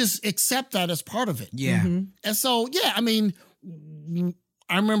 you just accept that as part of it. And so, I mean,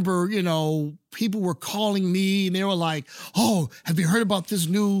 I remember, people were calling me and they were like, "Oh, have you heard about this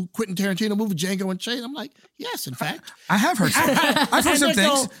new Quentin Tarantino movie, Django Unchained?" I'm like, "Yes, in fact." I have heard some. I've heard some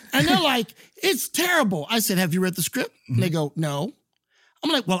things. And they're like, "It's terrible." I said, "Have you read the script?" And they go, "No."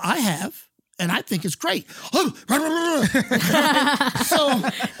 I'm like, "Well, I have. And I think it's great." So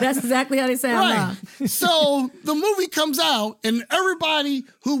that's exactly how they sound. Right. So the movie comes out and everybody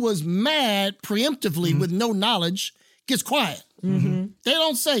who was mad preemptively with no knowledge gets quiet. They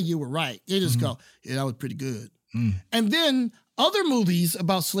don't say you were right. They just go, "Yeah, that was pretty good." And then other movies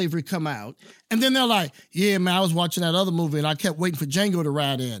about slavery come out, and then they're like, "Yeah, man, I was watching that other movie and I kept waiting for Django to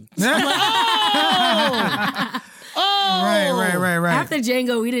ride in." I'm like, oh! Right. After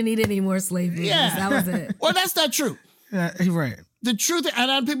Django, we didn't need any more slave movies. Yeah. That was it. Well, that's not true. Right. The truth, and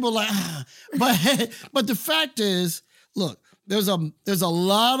other people are like, but the fact is, look, there's a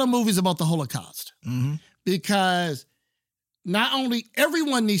lot of movies about the Holocaust because not only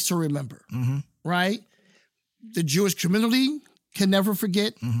everyone needs to remember, right? The Jewish community can never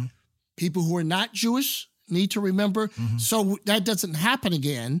forget. People who are not Jewish need to remember. So that doesn't happen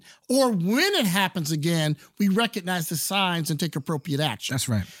again. Or when it happens again, we recognize the signs and take appropriate action. That's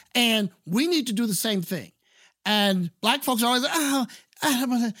right. And we need to do the same thing. And Black folks are always like, "Oh, I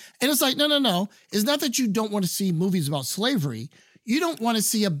don't wanna." And it's like, no. It's not that you don't want to see movies about slavery. You don't want to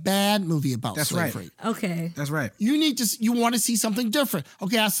see a bad movie about slavery. Right. Okay. That's right. You want to see something different.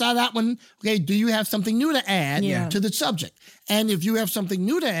 Okay, I saw that one. Okay, do you have something new to add to the subject? And if you have something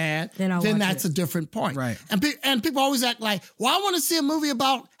new to add, then that's a different point. Right. And people always act like, "Well, I want to see a movie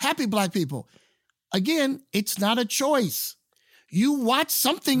about happy Black people." Again, it's not a choice. You watch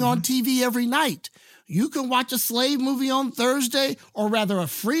something on TV every night. You can watch a slave movie on Thursday, or rather a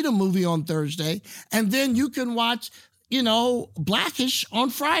freedom movie on Thursday, and then you can watch Blackish on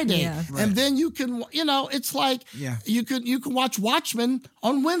Friday. Yeah. And then you can, it's like you can watch Watchmen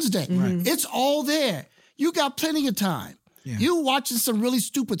on Wednesday. It's all there. You got plenty of time. You watching some really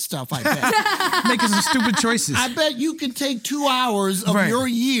stupid stuff, I bet. Making some stupid choices. I bet you can take 2 hours of your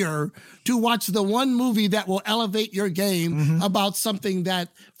year to watch the one movie that will elevate your game about something that,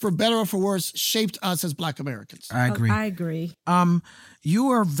 for better or for worse, shaped us as Black Americans. I agree. You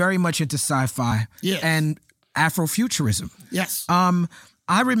are very much into sci-fi and Afrofuturism. Yes.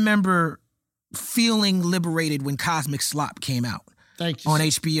 I remember feeling liberated when Cosmic Slop came out. Thank you. On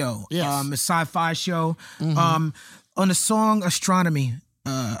HBO. Yes. A sci-fi show. On the song Astronomy,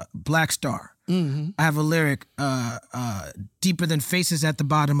 Black Star, I have a lyric, deeper than faces at the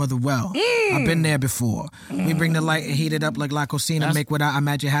bottom of the well. I've been there before. We bring the light and heat it up like La Cocina, make what I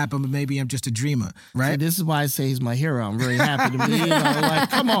imagine happen, but maybe I'm just a dreamer, right? So this is why I say he's my hero. I'm very happy to be, like,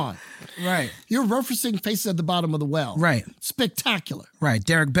 come on. Right. You're referencing Faces at the Bottom of the Well. Right. Spectacular. Right,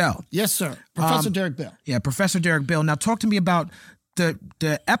 Derek Bell. Yes, sir. Professor Derek Bell. Yeah, Professor Derek Bell. Now talk to me about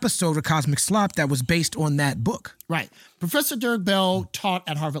the episode of Cosmic Slop that was based on that book. Right. Professor Derek Bell taught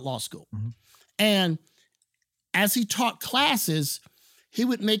at Harvard Law School. And as he taught classes, he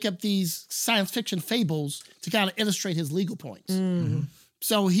would make up these science fiction fables to kind of illustrate his legal points.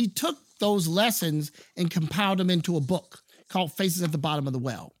 So he took those lessons and compiled them into a book called Faces at the Bottom of the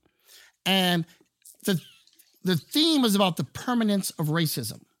Well. And the theme is about the permanence of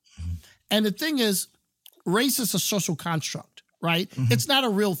racism. And the thing is, race is a social construct, right? It's not a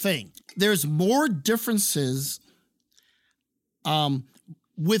real thing. There's more differences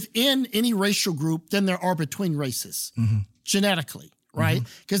within any racial group than there are between races, genetically, right?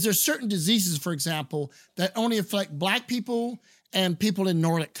 Because there's certain diseases, for example, that only affect Black people and people in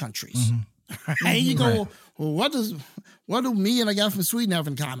Nordic countries. And you go, well, what do me and a guy from Sweden have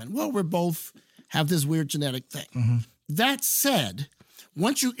in common? Well, we both have this weird genetic thing. That said,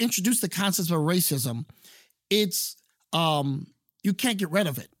 once you introduce the concept of racism, it's you can't get rid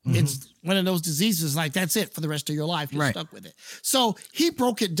of it. It's one of those diseases, like that's it for the rest of your life. You're stuck with it. So he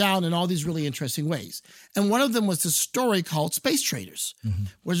broke it down in all these really interesting ways. And one of them was this story called Space Traders,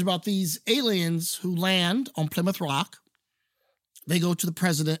 which is about these aliens who land on Plymouth Rock. They go to the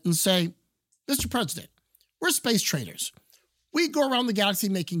president and say, "Mr. President, we're space traders. We go around the galaxy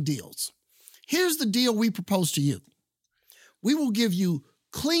making deals. Here's the deal we propose to you. We will give you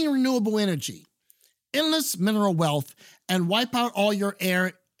clean, renewable energy, endless mineral wealth, and wipe out all your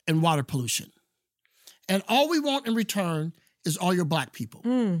air and water pollution. And all we want in return is all your Black people.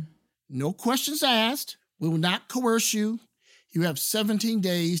 No questions asked. We will not coerce you. You have 17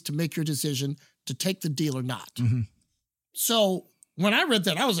 days to make your decision. to take the deal or not. So when I read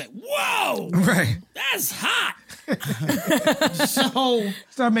that, I was like, whoa, Right. that's hot. So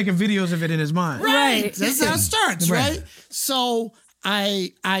Start making videos of it in his mind. Right. that's how it starts, Right. right? So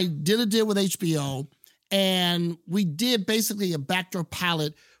I did a deal with HBO, and we did basically a backdoor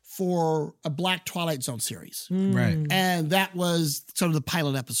pilot for a Black Twilight Zone series. Right. And that was sort of the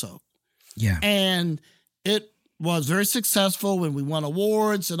pilot episode. Yeah. And it was very successful, and we won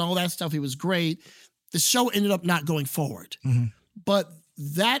awards and all that stuff. It was great. The show ended up not going forward. But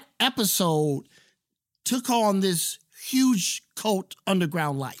that episode took on this huge cult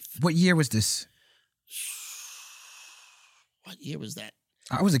underground life. What year was this? What year was that?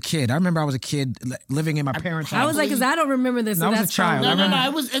 I was a kid. I remember I was a kid living in my parents' I house. was like, because I don't remember this. No, I was a that's child. probably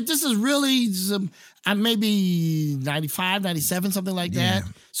No. why. This is really maybe 95, 97, something like that.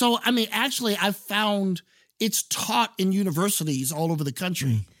 Yeah. So, I mean, actually, I found it's taught in universities all over the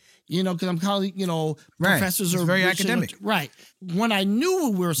country. You know, because I'm calling, Right. professors It's are very reaching- academic. Right. When I knew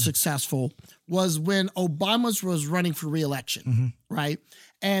we were successful was when Obama was running for reelection, right?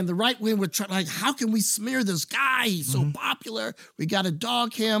 And the right wing would try, like, how can we smear this guy? He's so popular. We got to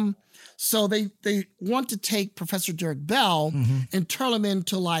dog him. So they want to take Professor Derek Bell and turn him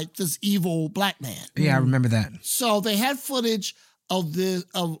into like this evil black man. Yeah, I remember that. So they had footage of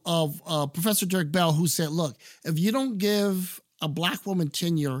Professor Derek Bell, who said, "Look, if you don't give a black woman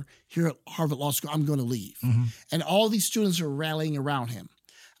tenure here at Harvard Law School, I'm going to leave." And all these students are rallying around him.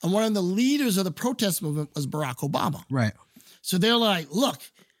 And one of the leaders of the protest movement was Barack Obama. Right. So they're like, "Look,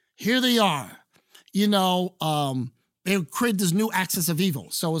 here they are." They created this new axis of evil.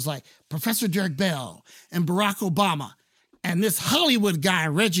 So it was like Professor Derek Bell and Barack Obama and this Hollywood guy,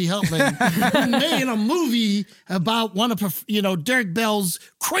 Reggie Hutland, made a movie about one of, Derek Bell's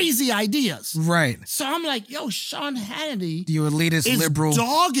crazy ideas. Right. So I'm like, yo, Sean Hannity You elitist is liberal.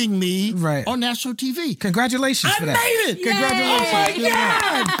 dogging me Right. on national TV. Congratulations I for that. made it. Congratulations. Oh my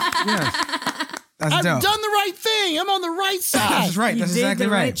God. Yes. That's I've dope. done the right thing. I'm on the right side. That's right. You That's did exactly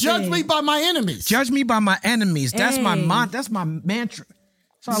the right. right Judge me by my enemies. Judge me by my enemies. That's my Hey. that's my mantra.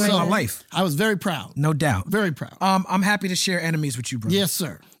 That's how I live So, my life. I was very proud. No doubt. Very proud. I'm happy to share enemies with you, brother. Yes,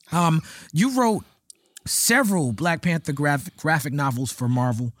 sir. You wrote several Black Panther graphic novels for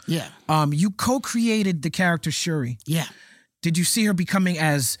Marvel. Yeah. You co-created the character Shuri. Yeah. Did you see her becoming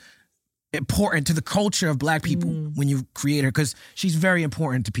as important to the culture of Black people when you create her? Because she's very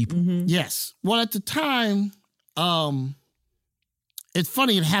important to people. Yes. Well, at the time, it's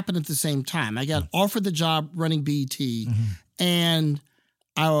funny, it happened at the same time. I got offered the job running BET and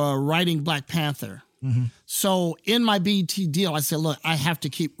writing Black Panther. So in my BET deal, I said, look, I have to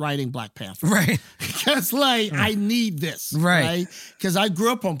keep writing Black Panther. Right. Because, I need this. Right. Because I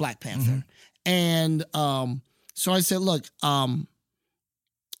grew up on Black Panther. And so I said, look,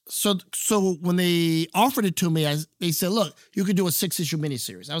 so when they offered it to me, they said, look, you could do a 6-issue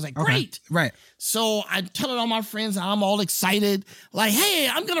miniseries. I was like, great. Right. So I telling all my friends, I'm all excited, like, hey,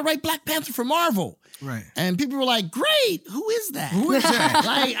 I'm going to write Black Panther for Marvel. Right. And people were like, great, who is that? Who is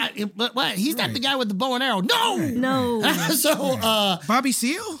that? But what? He's not the guy with the bow and arrow. No. No. So, Bobby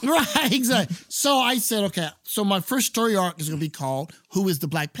Seale? right, exactly. So I said, okay, so my first story arc is going to be called Who is the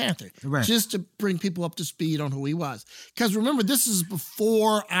Black Panther? Right. Just to bring people up to speed on who he was. Because remember, this is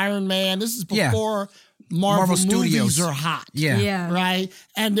before Iron Man. This is before Marvel Studios. movies are hot. Yeah. Yeah. Right?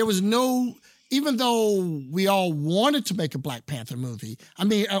 And there was no, even though we all wanted to make a Black Panther movie, I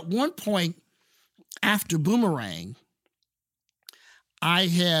mean, at one point after Boomerang, I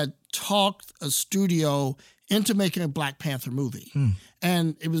had talked a studio into making a Black Panther movie.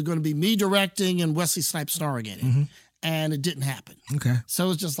 And it was going to be me directing and Wesley Snipes starring in it. And it didn't happen. Okay. So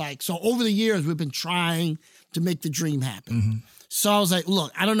it's just like, so over the years, we've been trying to make the dream happen. So I was like,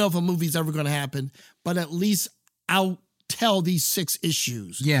 look, I don't know if a movie's ever going to happen, but at least I'll tell these 6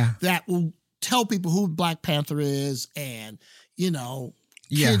 issues Yeah. that will tell people who Black Panther is and, Yeah.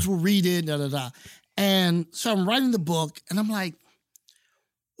 kids will read it, And so I'm writing the book and I'm like,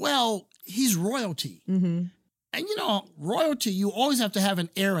 well, he's royalty. And royalty, you always have to have an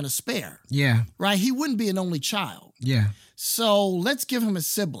heir and a spare, Yeah. right? He wouldn't be an only child. Yeah. So let's give him a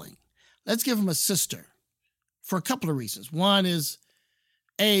sibling. Let's give him a sister for a couple of reasons. One is,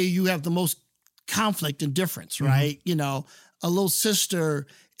 you have the most conflict and difference, right? A little sister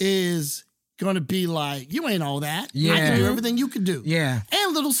is going to be like, you ain't all that. I Yeah. can do everything you can do. Yeah.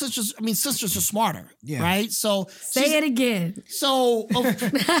 And little sisters, sisters are smarter, right? So Say it again. So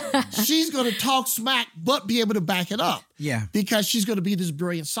she's going to talk smack, but be able to back it up. Yeah. Because she's going to be this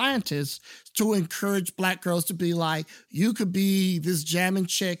brilliant scientist to encourage Black girls to be like, you could be this jamming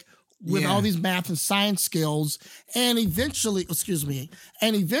chick with all these math and science skills. And eventually,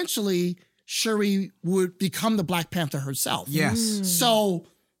 Shuri would become the Black Panther herself. Yes. So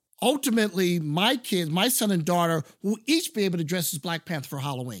ultimately, my kids, my son and daughter, will each be able to dress as Black Panther for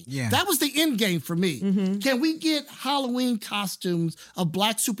Halloween. Yeah. That was the end game for me. Can we get Halloween costumes of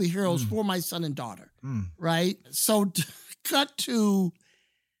Black superheroes for my son and daughter? Right? So cut to,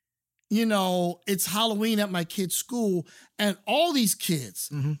 it's Halloween at my kid's school, and all these kids,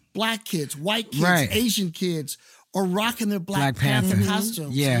 Black kids, white kids, Right. Asian kids, are rocking their Black Panther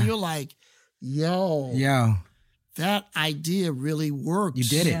costumes. Yeah. And you're like, yo, that idea really works. You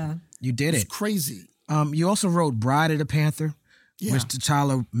did it. Yeah. You did It's it. crazy. You also wrote Bride of the Panther, which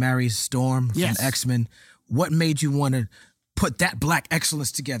T'Challa marries Storm Yes. from X-Men. What made you want to put that Black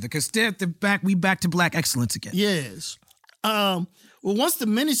excellence together? Because we back to Black excellence again. Yes. Well, once the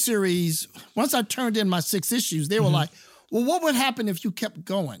miniseries, once I turned in my 6 issues, they were like, well, what would happen if you kept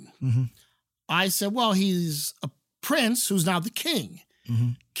going? I said, well, he's a prince who's now the king.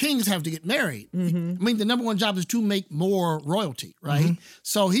 Kings have to get married. I mean, the number one job is to make more royalty, right?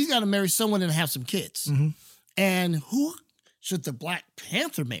 So he's got to marry someone and have some kids. And who should the Black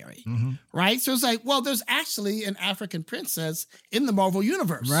Panther marry, right? So it's like, well, there's actually an African princess in the Marvel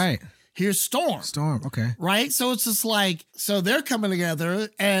Universe. Right. Here's Storm. Storm, okay. Right? So it's just like, so they're coming together,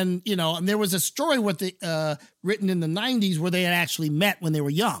 and, and there was a story with the written in the 90s where they had actually met when they were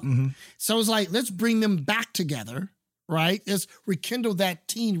young. So it's like, let's bring them back together, right? Let's rekindle that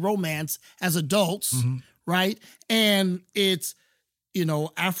teen romance as adults, right? And it's,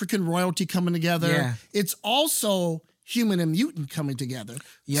 African royalty coming together. Yeah. It's also human and mutant coming together.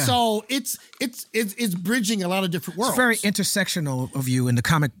 Yeah. So it's bridging a lot of different worlds. It's very intersectional of you in the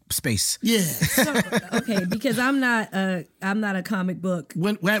comic space. Yeah. Okay, because I'm not a comic book.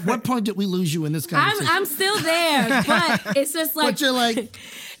 At what point did we lose you in this conversation? I'm still there, but it's just like, But you're like,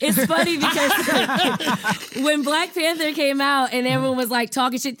 it's funny because when Black Panther came out and everyone was like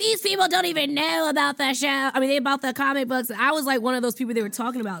talking shit, these people don't even know about that show. I mean, they about the comic books. I was like one of those people they were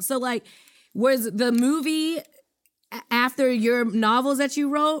talking about. So like, was the movie after your novels that you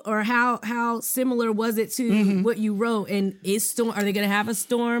wrote, or how similar was it to what you wrote? And are they going to have a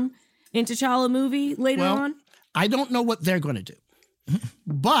Storm in T'Challa movie later on? I don't know what they're going to do.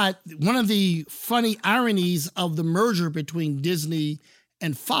 But one of the funny ironies of the merger between Disney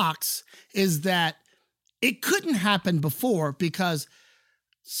and Fox is that it couldn't happen before because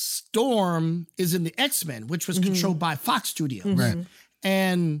Storm is in the X-Men, which was controlled by Fox Studios. Right.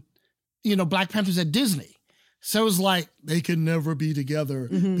 And, Black Panther's at Disney. So it's like, they can never be together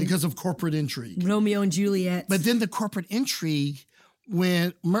because of corporate intrigue. Romeo and Juliet. But then the corporate intrigue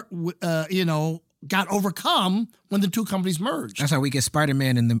got overcome when the two companies merged. That's how we get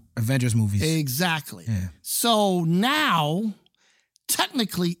Spider-Man in the Avengers movies. Exactly. Yeah. So now,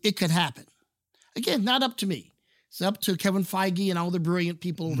 technically, it could happen. Again, not up to me. It's up to Kevin Feige and all the brilliant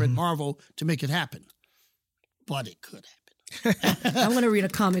people over at Marvel to make it happen. But it could happen. I'm going to read a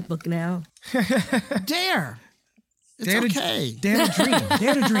comic book now. Dare. It's Dare to- okay. Dare to dream.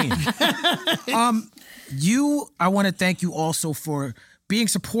 Dare to dream. I want to thank you also for being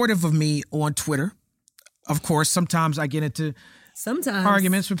supportive of me on Twitter. Of course, sometimes I get into Sometimes.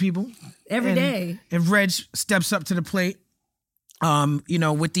 arguments with people. Every day. And Reg steps up to the plate.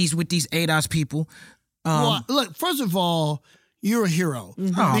 With these ADOS people. Well, look, first of all, you're a hero.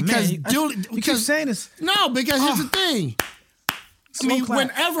 Oh, because man. You keep saying this. No, because here's the thing. I mean, clap.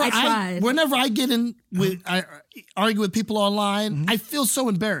 whenever I get in with, I argue with people online, I feel so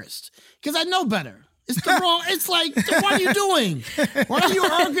embarrassed because I know better. It's the wrong. It's like, what are you doing? Why are you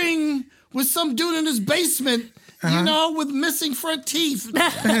arguing with some dude in his basement? With missing front teeth.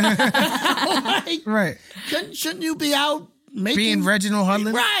 Right. Shouldn't you be out making Being Reginald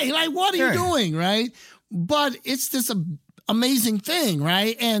Hudlin? Right. Like, what are you doing? Right. But it's this amazing thing,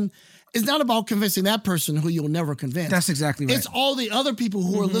 right? And it's not about convincing that person who you'll never convince. That's exactly right. It's all the other people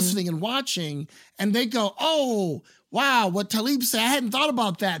who are listening and watching, and they go, oh, wow, what Talib said, I hadn't thought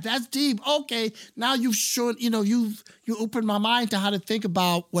about that. That's deep. Okay, now you've shown, you opened my mind to how to think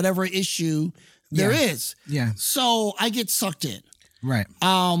about whatever issue there is. Yeah. So I get sucked in. Right.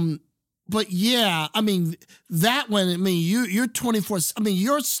 But yeah, I mean, that one, I mean, you're 24, I mean,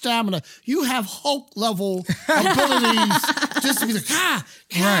 your stamina, you have Hulk level abilities just to be like,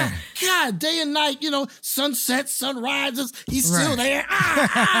 God, day and night, sunset, sunrises, he's still there.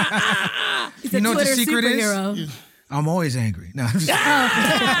 He's You know a what the Twitter secret is? superhero. I'm always angry. No, I'm just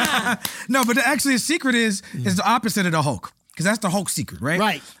no, but actually the secret is the opposite of the Hulk. Because that's the Hulk secret, right?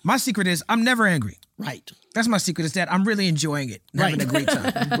 Right. My secret is I'm never angry. Right. That's my secret, is that I'm really enjoying it, and having a great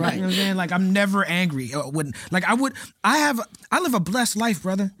time. Right. You know what I'm saying? Like, I'm never angry. I live a blessed life,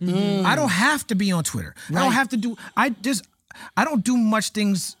 brother. I don't have to be on Twitter. I don't have to do, I don't do much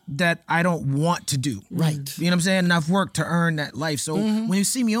things that I don't want to do. Right. You know what I'm saying? And I've worked to earn that life. So when you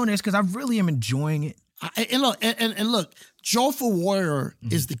see me on there, it's because I really am enjoying it. And look, Joyful Warrior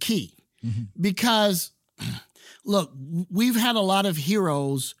is the key because, look, we've had a lot of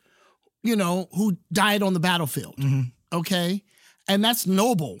heroes, who died on the battlefield. Okay, and that's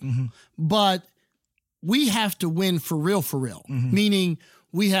noble, but we have to win for real, meaning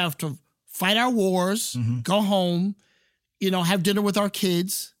we have to fight our wars, go home, have dinner with our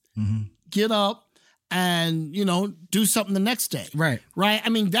kids, get up and, do something the next day. Right. Right. I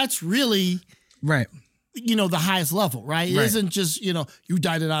mean, that's really, right. The highest level, right? It isn't just, you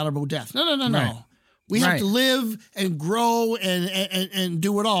died an honorable death. No. Right. We have to live and grow and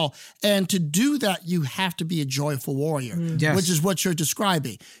do it all. And to do that, you have to be a joyful warrior, Yes. which is what you're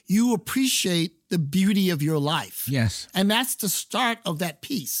describing. You appreciate the beauty of your life. Yes. And that's the start of that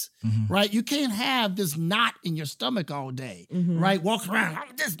peace, right? You can't have this knot in your stomach all day, right? Walk around,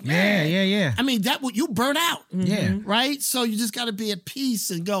 I'm just mad. Yeah. I mean, you burn out. Yeah. Right? So you just got to be at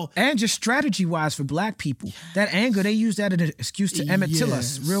peace and go. And just strategy-wise for black people, that anger, they use that as an excuse to Emmett Till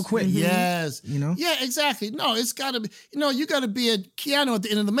us real quick. Yes. Yeah, exactly. No, it's got to be, you got to be a Keanu at the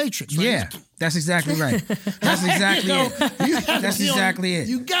end of the Matrix, right? Yeah, that's exactly right. That's exactly it. That's exactly it.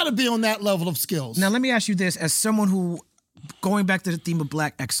 You got to be on that level of skills. Now, let me ask you this. As someone who, going back to the theme of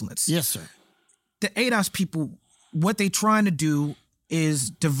black excellence. Yes, sir. The ADOS people, what they trying to do is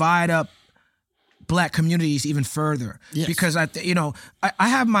divide up black communities even further. Yes. Because I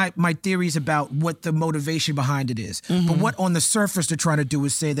have my theories about what the motivation behind it is. But what on the surface they're trying to do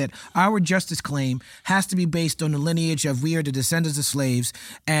is say that our justice claim has to be based on the lineage of we are the descendants of slaves.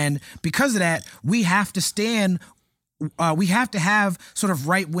 And because of that, we have to have sort of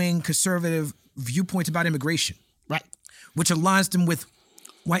right-wing conservative viewpoints about immigration. Right. Which aligns them with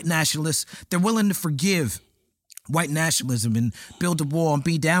white nationalists. They're willing to forgive white nationalism and build a wall and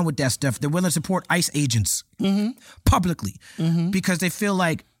be down with that stuff. They're willing to support ICE agents publicly because they feel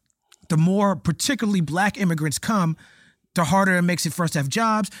like the more particularly black immigrants come, the harder it makes it for us to have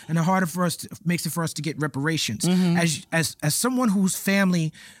jobs and the harder makes it for us to get reparations. As someone whose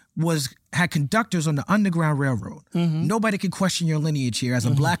family had conductors on the Underground Railroad. Nobody can question your lineage here as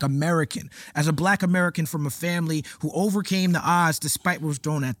a black American from a family who overcame the odds despite what was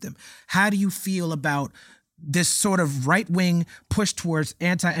thrown at them. How do you feel about this sort of right-wing push towards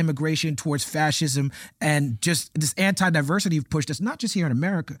anti-immigration, towards fascism, and just this anti-diversity push that's not just here in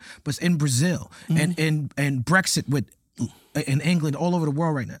America, but it's in Brazil and Brexit in England, all over the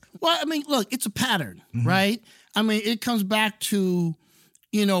world right now? Well, I mean, look, it's a pattern, right? I mean, it comes back to,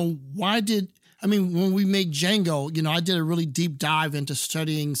 when we made Django, I did a really deep dive into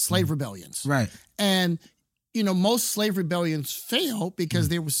studying slave rebellions. Right. And, most slave rebellions fail because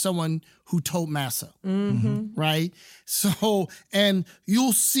there was someone who told massa, right? So, and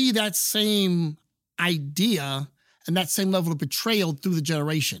you'll see that same idea and that same level of betrayal through the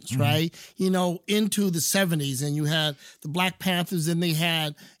generations, right? Into the 70s, and you had the Black Panthers, and they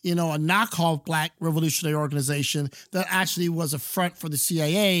had, a knockoff Black Revolutionary Organization that actually was a front for the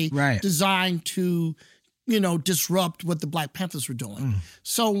CIA, designed to, disrupt what the Black Panthers were doing.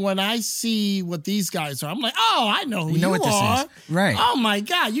 So when I see what these guys are, I'm like, oh, I know who you what this are. is. Right. Oh my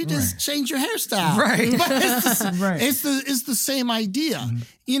God, you just changed your hairstyle. Right. But it's the same idea.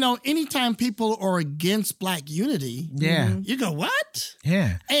 Anytime people are against Black unity, you go, what?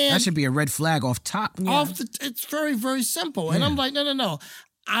 Yeah. And that should be a red flag off top. It's very, very simple. And I'm like, no.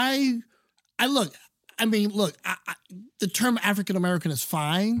 The term African American is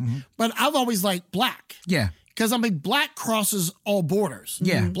fine, but I've always liked Black. Yeah. Because Black crosses all borders.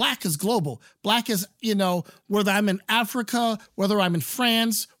 Yeah. Black is global. Black is, whether I'm in Africa, whether I'm in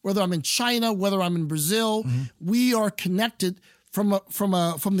France, whether I'm in China, whether I'm in Brazil, we are connected from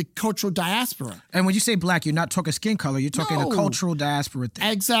the cultural diaspora. And when you say Black, you're not talking skin color, you're talking a cultural diaspora thing.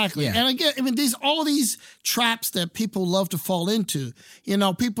 Exactly. Yeah. And again, all these traps that people love to fall into.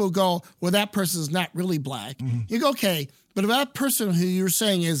 People go, well, that person is not really Black. You go, okay, but if that person who you're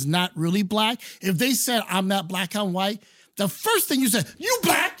saying is not really Black, if they said, I'm not Black, I'm white, the first thing you said, you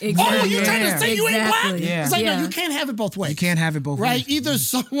Black? Exactly. Oh, you trying to say you ain't Black? Yeah. It's like, no, you can't have it both ways. You can't have it both right? ways. Either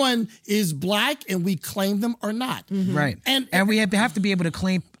someone is Black and we claim them or not. Right. And we have to be able to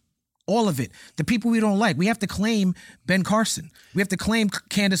claim all of it. The people we don't like, we have to claim Ben Carson. We have to claim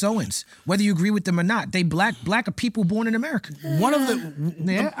Candace Owens, whether you agree with them or not. They black are people born in America. One of the...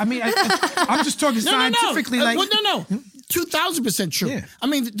 Yeah, I mean, I'm just talking scientifically. No. 2,000% true. Yeah. I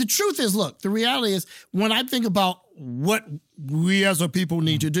mean, the truth is, look, the reality is, when I think about what we as a people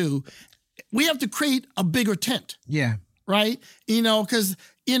need to do, we have to create a bigger tent. Yeah. Right? Because,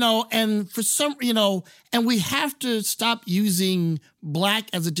 and for some, and we have to stop using black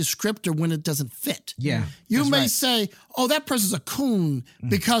as a descriptor when it doesn't fit. Yeah. You may say, oh, that person's a coon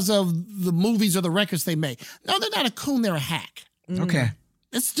because of the movies or the records they make. No, they're not a coon, they're a hack. Okay.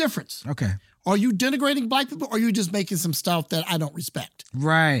 It's the difference. Okay. Are you denigrating black people or are you just making some stuff that I don't respect?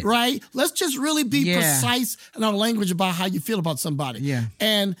 Right. Right? Let's just really be precise in our language about how you feel about somebody. Yeah.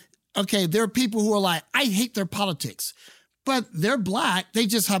 And, okay, there are people who are like, I hate their politics. But they're black. They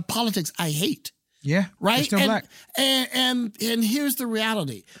just have politics I hate. Yeah. Right? They're still black. And here's the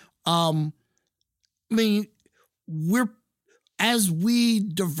reality. As we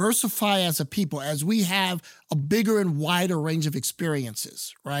diversify as a people, as we have a bigger and wider range of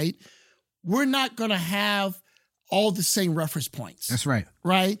experiences, right? We're not going to have all the same reference points. That's right.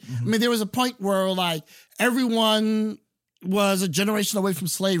 Right? Mm-hmm. There was a point where like everyone was a generation away from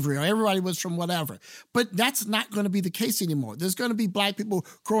slavery or everybody was from whatever. But that's not going to be the case anymore. There's going to be black people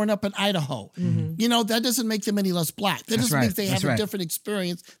growing up in Idaho. That doesn't make them any less black. That doesn't mean they have a different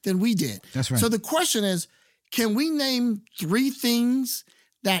experience than we did. That's right. So the question is, can we name 3 things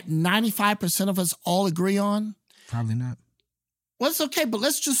that 95% of us all agree on? Probably not. Well, it's okay, but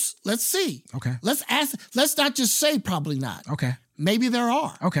let's see. Okay. Let's not just say probably not. Okay. Maybe there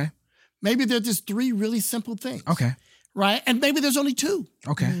are. Okay. Maybe there's just 3 really simple things. Okay. Right? And maybe there's only 2.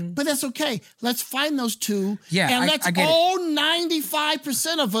 Okay. But that's okay. Let's find those 2. Yeah, and let's I get all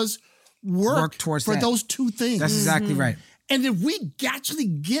 95% of us work towards for that. those 2 things. That's exactly right. And if we actually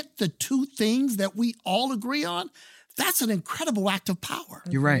get the 2 things that we all agree on, that's an incredible act of power.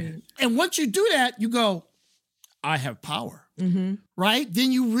 You're right. And once you do that, you go, I have power. Right?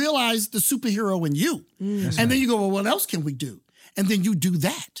 Then you realize the superhero in you. And then you go, well, what else can we do? And then you do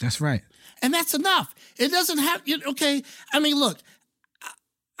that. That's right. And that's enough. It doesn't have, okay. Look,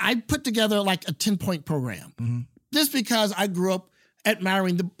 I put together like a 10-point program just because I grew up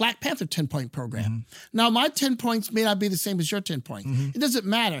admiring the Black Panther 10-point program. Now, my 10 points may not be the same as your 10 points. It doesn't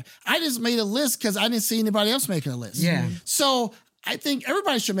matter. I just made a list because I didn't see anybody else making a list. Yeah. So I think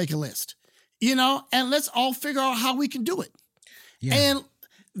everybody should make a list, and let's all figure out how we can do it. Yeah. And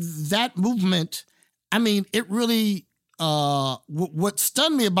that movement, it really, what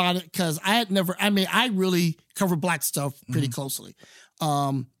stunned me about it, because I really cover black stuff pretty closely,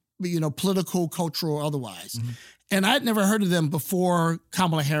 political, cultural, otherwise. And I'd never heard of them before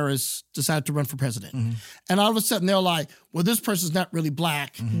Kamala Harris decided to run for president. And all of a sudden they're like, well, this person's not really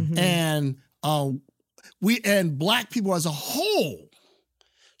black. And black people as a whole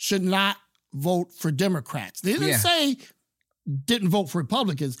should not vote for Democrats. They didn't say didn't vote for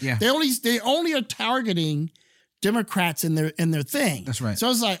Republicans. Yeah. They only are targeting Democrats in their thing. That's right. So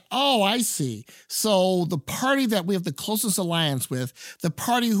it's like, oh, I see. So the party that we have the closest alliance with, the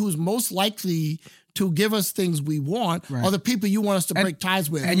party who's most likely to give us things we want, are the people you want us to break ties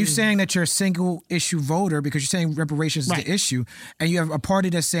with. And you're saying that you're a single issue voter because you're saying reparations is the issue. And you have a party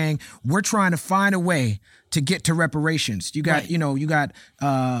that's saying, we're trying to find a way to get to reparations. You got, you got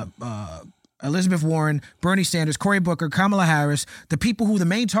Elizabeth Warren, Bernie Sanders, Cory Booker, Kamala Harris, the people who the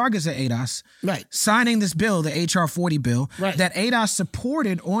main targets are ADOS, signing this bill, the H.R. 40 bill, that ADOS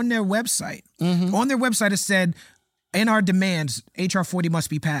supported on their website. On their website, it said, in our demands, H.R. 40 must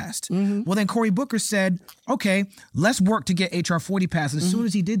be passed. Well, then Cory Booker said, okay, let's work to get H.R. 40 passed. And as soon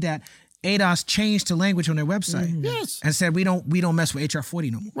as he did that, ADOS changed the language on their website. And said, we don't mess with H.R. 40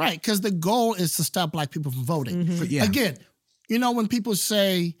 no more. Right, because the goal is to stop black people from voting. Again, when people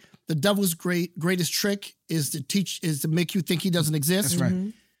say the devil's greatest trick is to make you think he doesn't exist. That's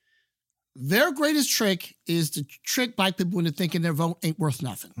right. Their greatest trick is to trick black people into thinking their vote ain't worth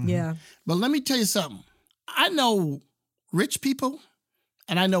nothing. Yeah. But let me tell you something. I know rich people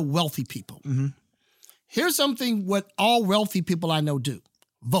and I know wealthy people. Here's something what all wealthy people I know do.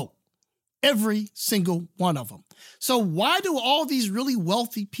 Vote. Every single one of them. So why do all these really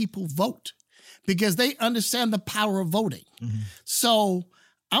wealthy people vote? Because they understand the power of voting. So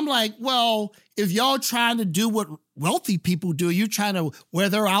I'm like, well, if y'all trying to do what wealthy people do, you trying to wear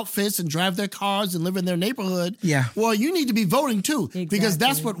their outfits and drive their cars and live in their neighborhood. Yeah. Well, you need to be voting too, because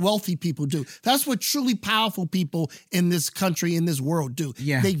that's what wealthy people do. That's what truly powerful people in this country, in this world do.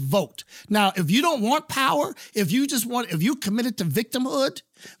 Yeah. They vote. Now, if you don't want power, if you committed to victimhood,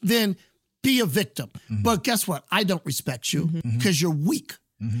 then be a victim. But guess what? I don't respect you because you're weak.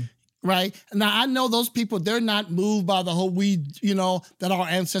 Right? Now, I know those people, they're not moved by the whole that our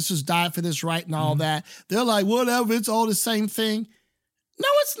ancestors died for this right and all that. They're like, whatever, it's all the same thing. No,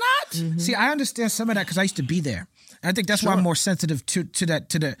 it's not. See, I understand some of that because I used to be there. And I think that's why I'm more sensitive to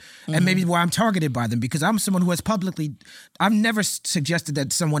that, and maybe why I'm targeted by them, because I'm someone who has I've never suggested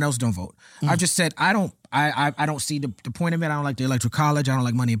that someone else don't vote. I've just said, I I don't see the point of it. I don't like the electoral college. I don't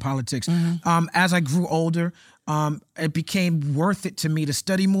like money in politics. As I grew older, it became worth it to me to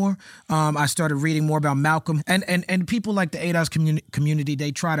study more. I started reading more about Malcolm, and people like the ADOS community.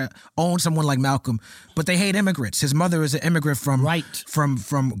 They try to own someone like Malcolm, but they hate immigrants. His mother is an immigrant from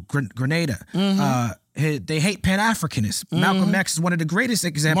Grenada. They hate Pan-Africanists. Malcolm X is one of the greatest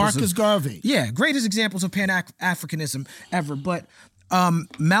examples. Marcus Garvey. Yeah, greatest examples of Pan-Africanism ever. But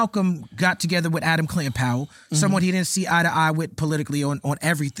Malcolm got together with Adam Clayton Powell, someone he didn't see eye to eye with politically on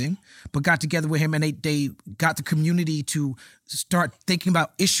everything, but got together with him, and they got the community to start thinking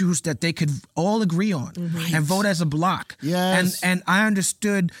about issues that they could all agree on and vote as a block. Yes. And I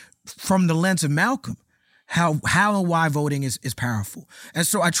understood from the lens of Malcolm how and why voting is powerful. And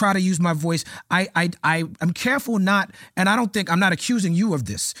so I try to use my voice. I'm careful not, and I'm not accusing you of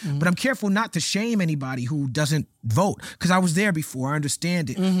this, but I'm careful not to shame anybody who doesn't vote, because I was there before. I understand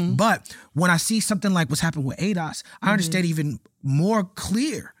it. But when I see something like what's happened with ADOS, I understand even more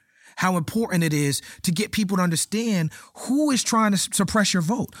clear how important it is to get people to understand who is trying to suppress your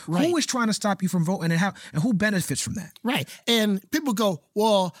vote, who is trying to stop you from voting, and who benefits from that. Right. And people go,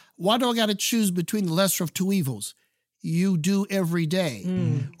 well, why do I got to choose between the lesser of two evils? You do every day.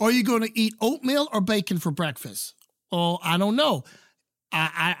 Are you going to eat oatmeal or bacon for breakfast? Oh, I don't know.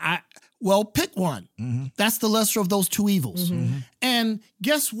 Well, pick one. That's the lesser of those two evils. And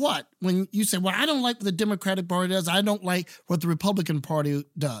guess what? When you say, well, I don't like what the Democratic Party does, I don't like what the Republican Party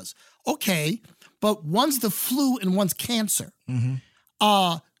does. Okay, but one's the flu and one's cancer. If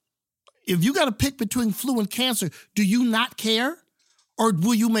you got to pick between flu and cancer, do you not care? Or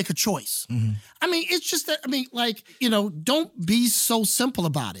will you make a choice? I mean, it's just that, don't be so simple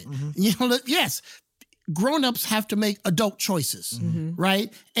about it. Yes, grown-ups have to make adult choices,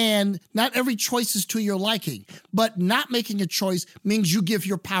 right? And not every choice is to your liking, but not making a choice means you give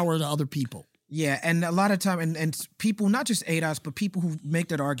your power to other people. Yeah, and a lot of time, and people, not just ADOS, but people who make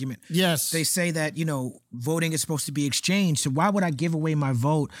that argument, they say that, voting is supposed to be exchanged. So why would I give away my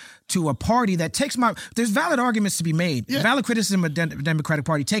vote to a party that takes there's valid arguments to be made. Yeah. Valid criticism of the Democratic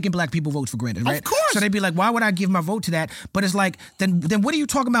Party, taking black people votes for granted, right? Of course. So they'd be like, why would I give my vote to that? But it's like, then what are you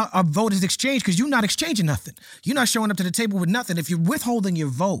talking about? A vote is exchanged, because you're not exchanging nothing. You're not showing up to the table with nothing. If you're withholding your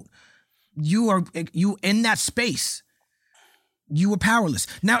vote, you in that space. You were powerless.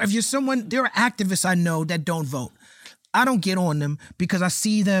 Now, if you're someone, there are activists I know that don't vote. I don't get on them because I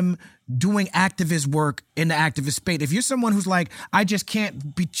see them doing activist work in the activist space. If you're someone who's like, I just can't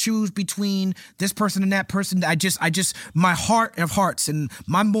choose between this person and that person, I just, my heart of hearts and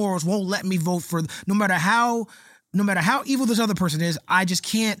my morals won't let me vote for, no matter how evil this other person is, I just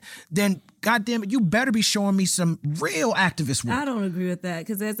can't, then goddamn it, you better be showing me some real activist work. I don't agree with that,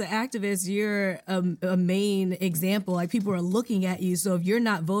 because as an activist, you're a main example. Like, people are looking at you, so if you're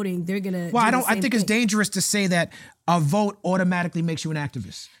not voting, they're gonna. Well, I think it's dangerous to say that a vote automatically makes you an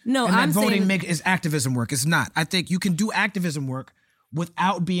activist. No, and I'm voting saying is activism work. It's not. I think you can do activism work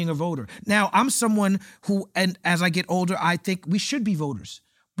without being a voter. Now, I'm someone who, and as I get older, I think we should be voters.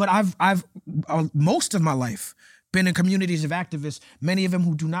 But I've most of my life been in communities of activists, many of them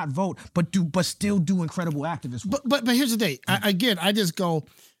who do not vote, but still do incredible activist work. But here's the thing. I just go,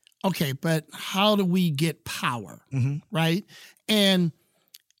 okay, but how do we get power, right? And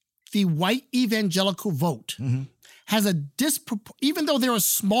the white evangelical vote has a even though they're a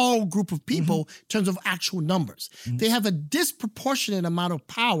small group of people in terms of actual numbers, they have a disproportionate amount of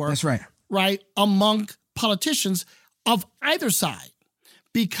power. That's right. Right, among politicians of either side,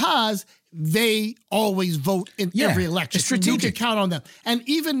 because they always vote in every election. It's strategic. You can count on them. And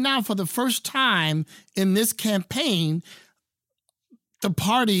even now, for the first time in this campaign,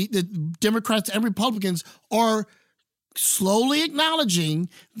 the Democrats and Republicans are slowly acknowledging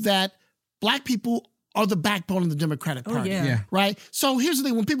that black people are the backbone of the Democratic Party. Yeah. Right? So here's the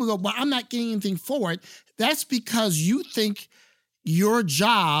thing. When people go, well, I'm not getting anything for it, that's because you think your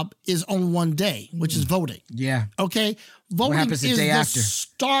job is on one day, which is voting. Yeah. Okay? Voting is the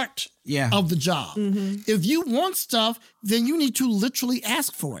start of the job. If you want stuff, then you need to literally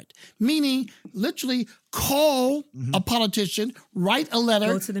ask for it. Meaning, literally call a politician, write a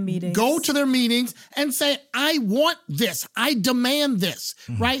letter, go to their meetings, and say, I want this. I demand this,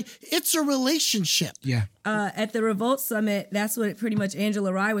 right? It's a relationship. Yeah. At the Revolt Summit, that's what pretty much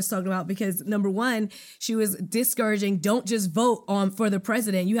Angela Rye was talking about, because number one, she was discouraging, don't just vote for the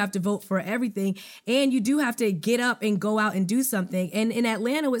president. You have to vote for everything. And you do have to get up and go out and do something. And in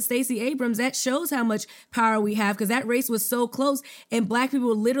Atlanta with Stacey Abrams, that shows how much power we have, because that race was so close and black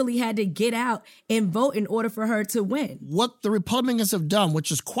people literally had to get out and vote in order for her to win. What the Republicans have done,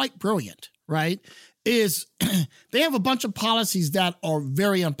 which is quite brilliant, right, is they have a bunch of policies that are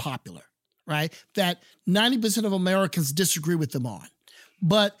very unpopular. right? That 90% of Americans disagree with them on.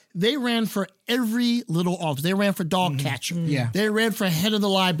 But they ran for every little office. They ran for dog catcher. Yeah. They ran for head of the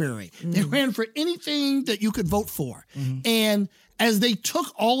library. They ran for anything that you could vote for. And as they took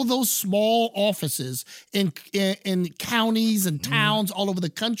all of those small offices in counties and towns all over the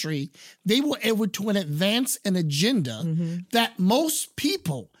country, they were able to advance an agenda that most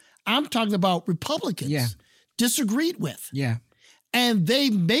people, I'm talking about Republicans, disagreed with. Yeah. And they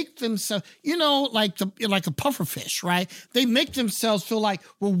make themselves, like a puffer fish, right? They make themselves feel like,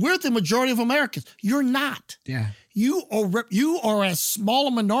 well, we're the majority of Americans. You're not. Yeah. You are as small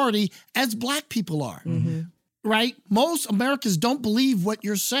a minority as Black people are. Right? Most Americans don't believe what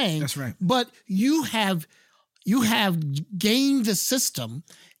you're saying. That's right. But you have gained the system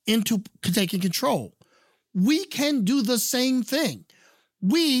into taking control. We can do the same thing.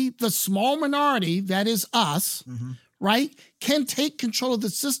 We, the small minority, that is us, right, can take control of the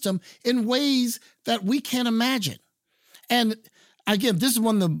system in ways that we can't imagine. And again, this is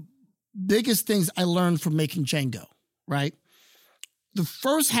one of the biggest things I learned from making Django, right? The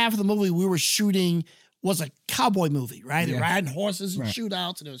first half of the movie we were shooting was a cowboy movie, right? Yeah. Riding horses and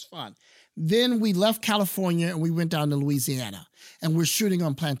shootouts, and it was fun. Then we left California and we went down to Louisiana, and we're shooting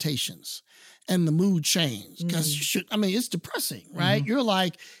on plantations. And the mood changed because it's depressing, right? You're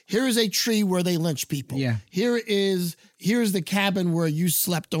like, here is a tree where they lynch people. Yeah. Here's the cabin where you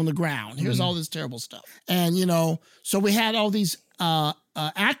slept on the ground. Here's all this terrible stuff. And, so we had all these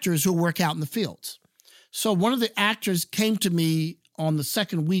actors who work out in the fields. So one of the actors came to me on the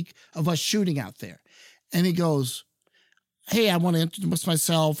second week of us shooting out there. And he goes, hey, I want to introduce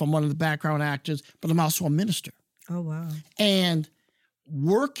myself. I'm one of the background actors, but I'm also a minister. Oh, wow. And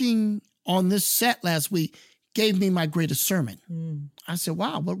working on this set last week gave me my greatest sermon. I said,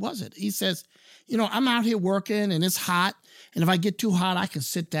 wow, what was it? He says, I'm out here working and it's hot. And if I get too hot, I can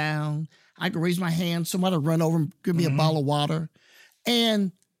sit down. I can raise my hand. Somebody will run over and give me a bottle of water.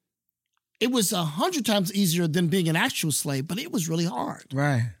 And it was 100 times easier than being an actual slave, but it was really hard.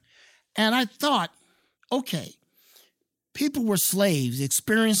 Right. And I thought, okay, people were slaves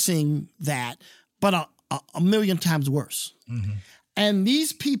experiencing that, but a million times worse. And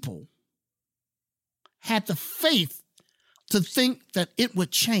these people had the faith to think that it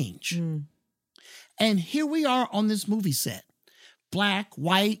would change. And here we are on this movie set, Black,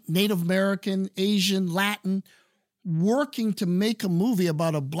 white, Native American, Asian, Latin, working to make a movie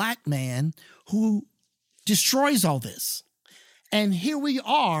about a Black man who destroys all this. And here we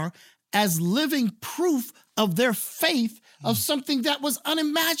are as living proof of their faith of something that was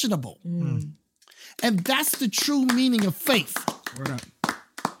unimaginable. And that's the true meaning of faith. Word up.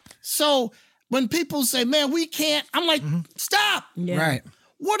 So when people say, man, we can't, I'm like, stop. Yeah. Right.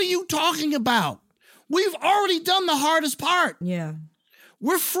 What are you talking about? We've already done the hardest part. Yeah.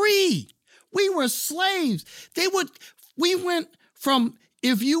 We're free. We were slaves. We went from,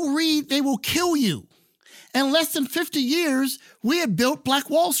 if you read, they will kill you. In less than 50 years, we had built Black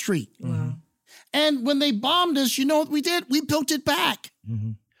Wall Street. Wow. And when they bombed us, you know what we did? We built it back.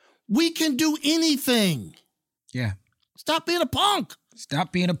 We can do anything. Yeah. Stop being a punk.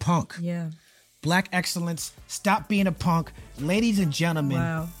 Stop being a punk. Yeah. Black excellence. Stop being a punk. Ladies and gentlemen,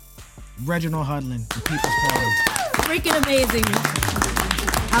 Wow. Reginald Hudlin, the People's Party. Freaking amazing.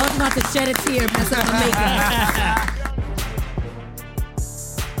 I was about to shed a tear, mess up my makeup.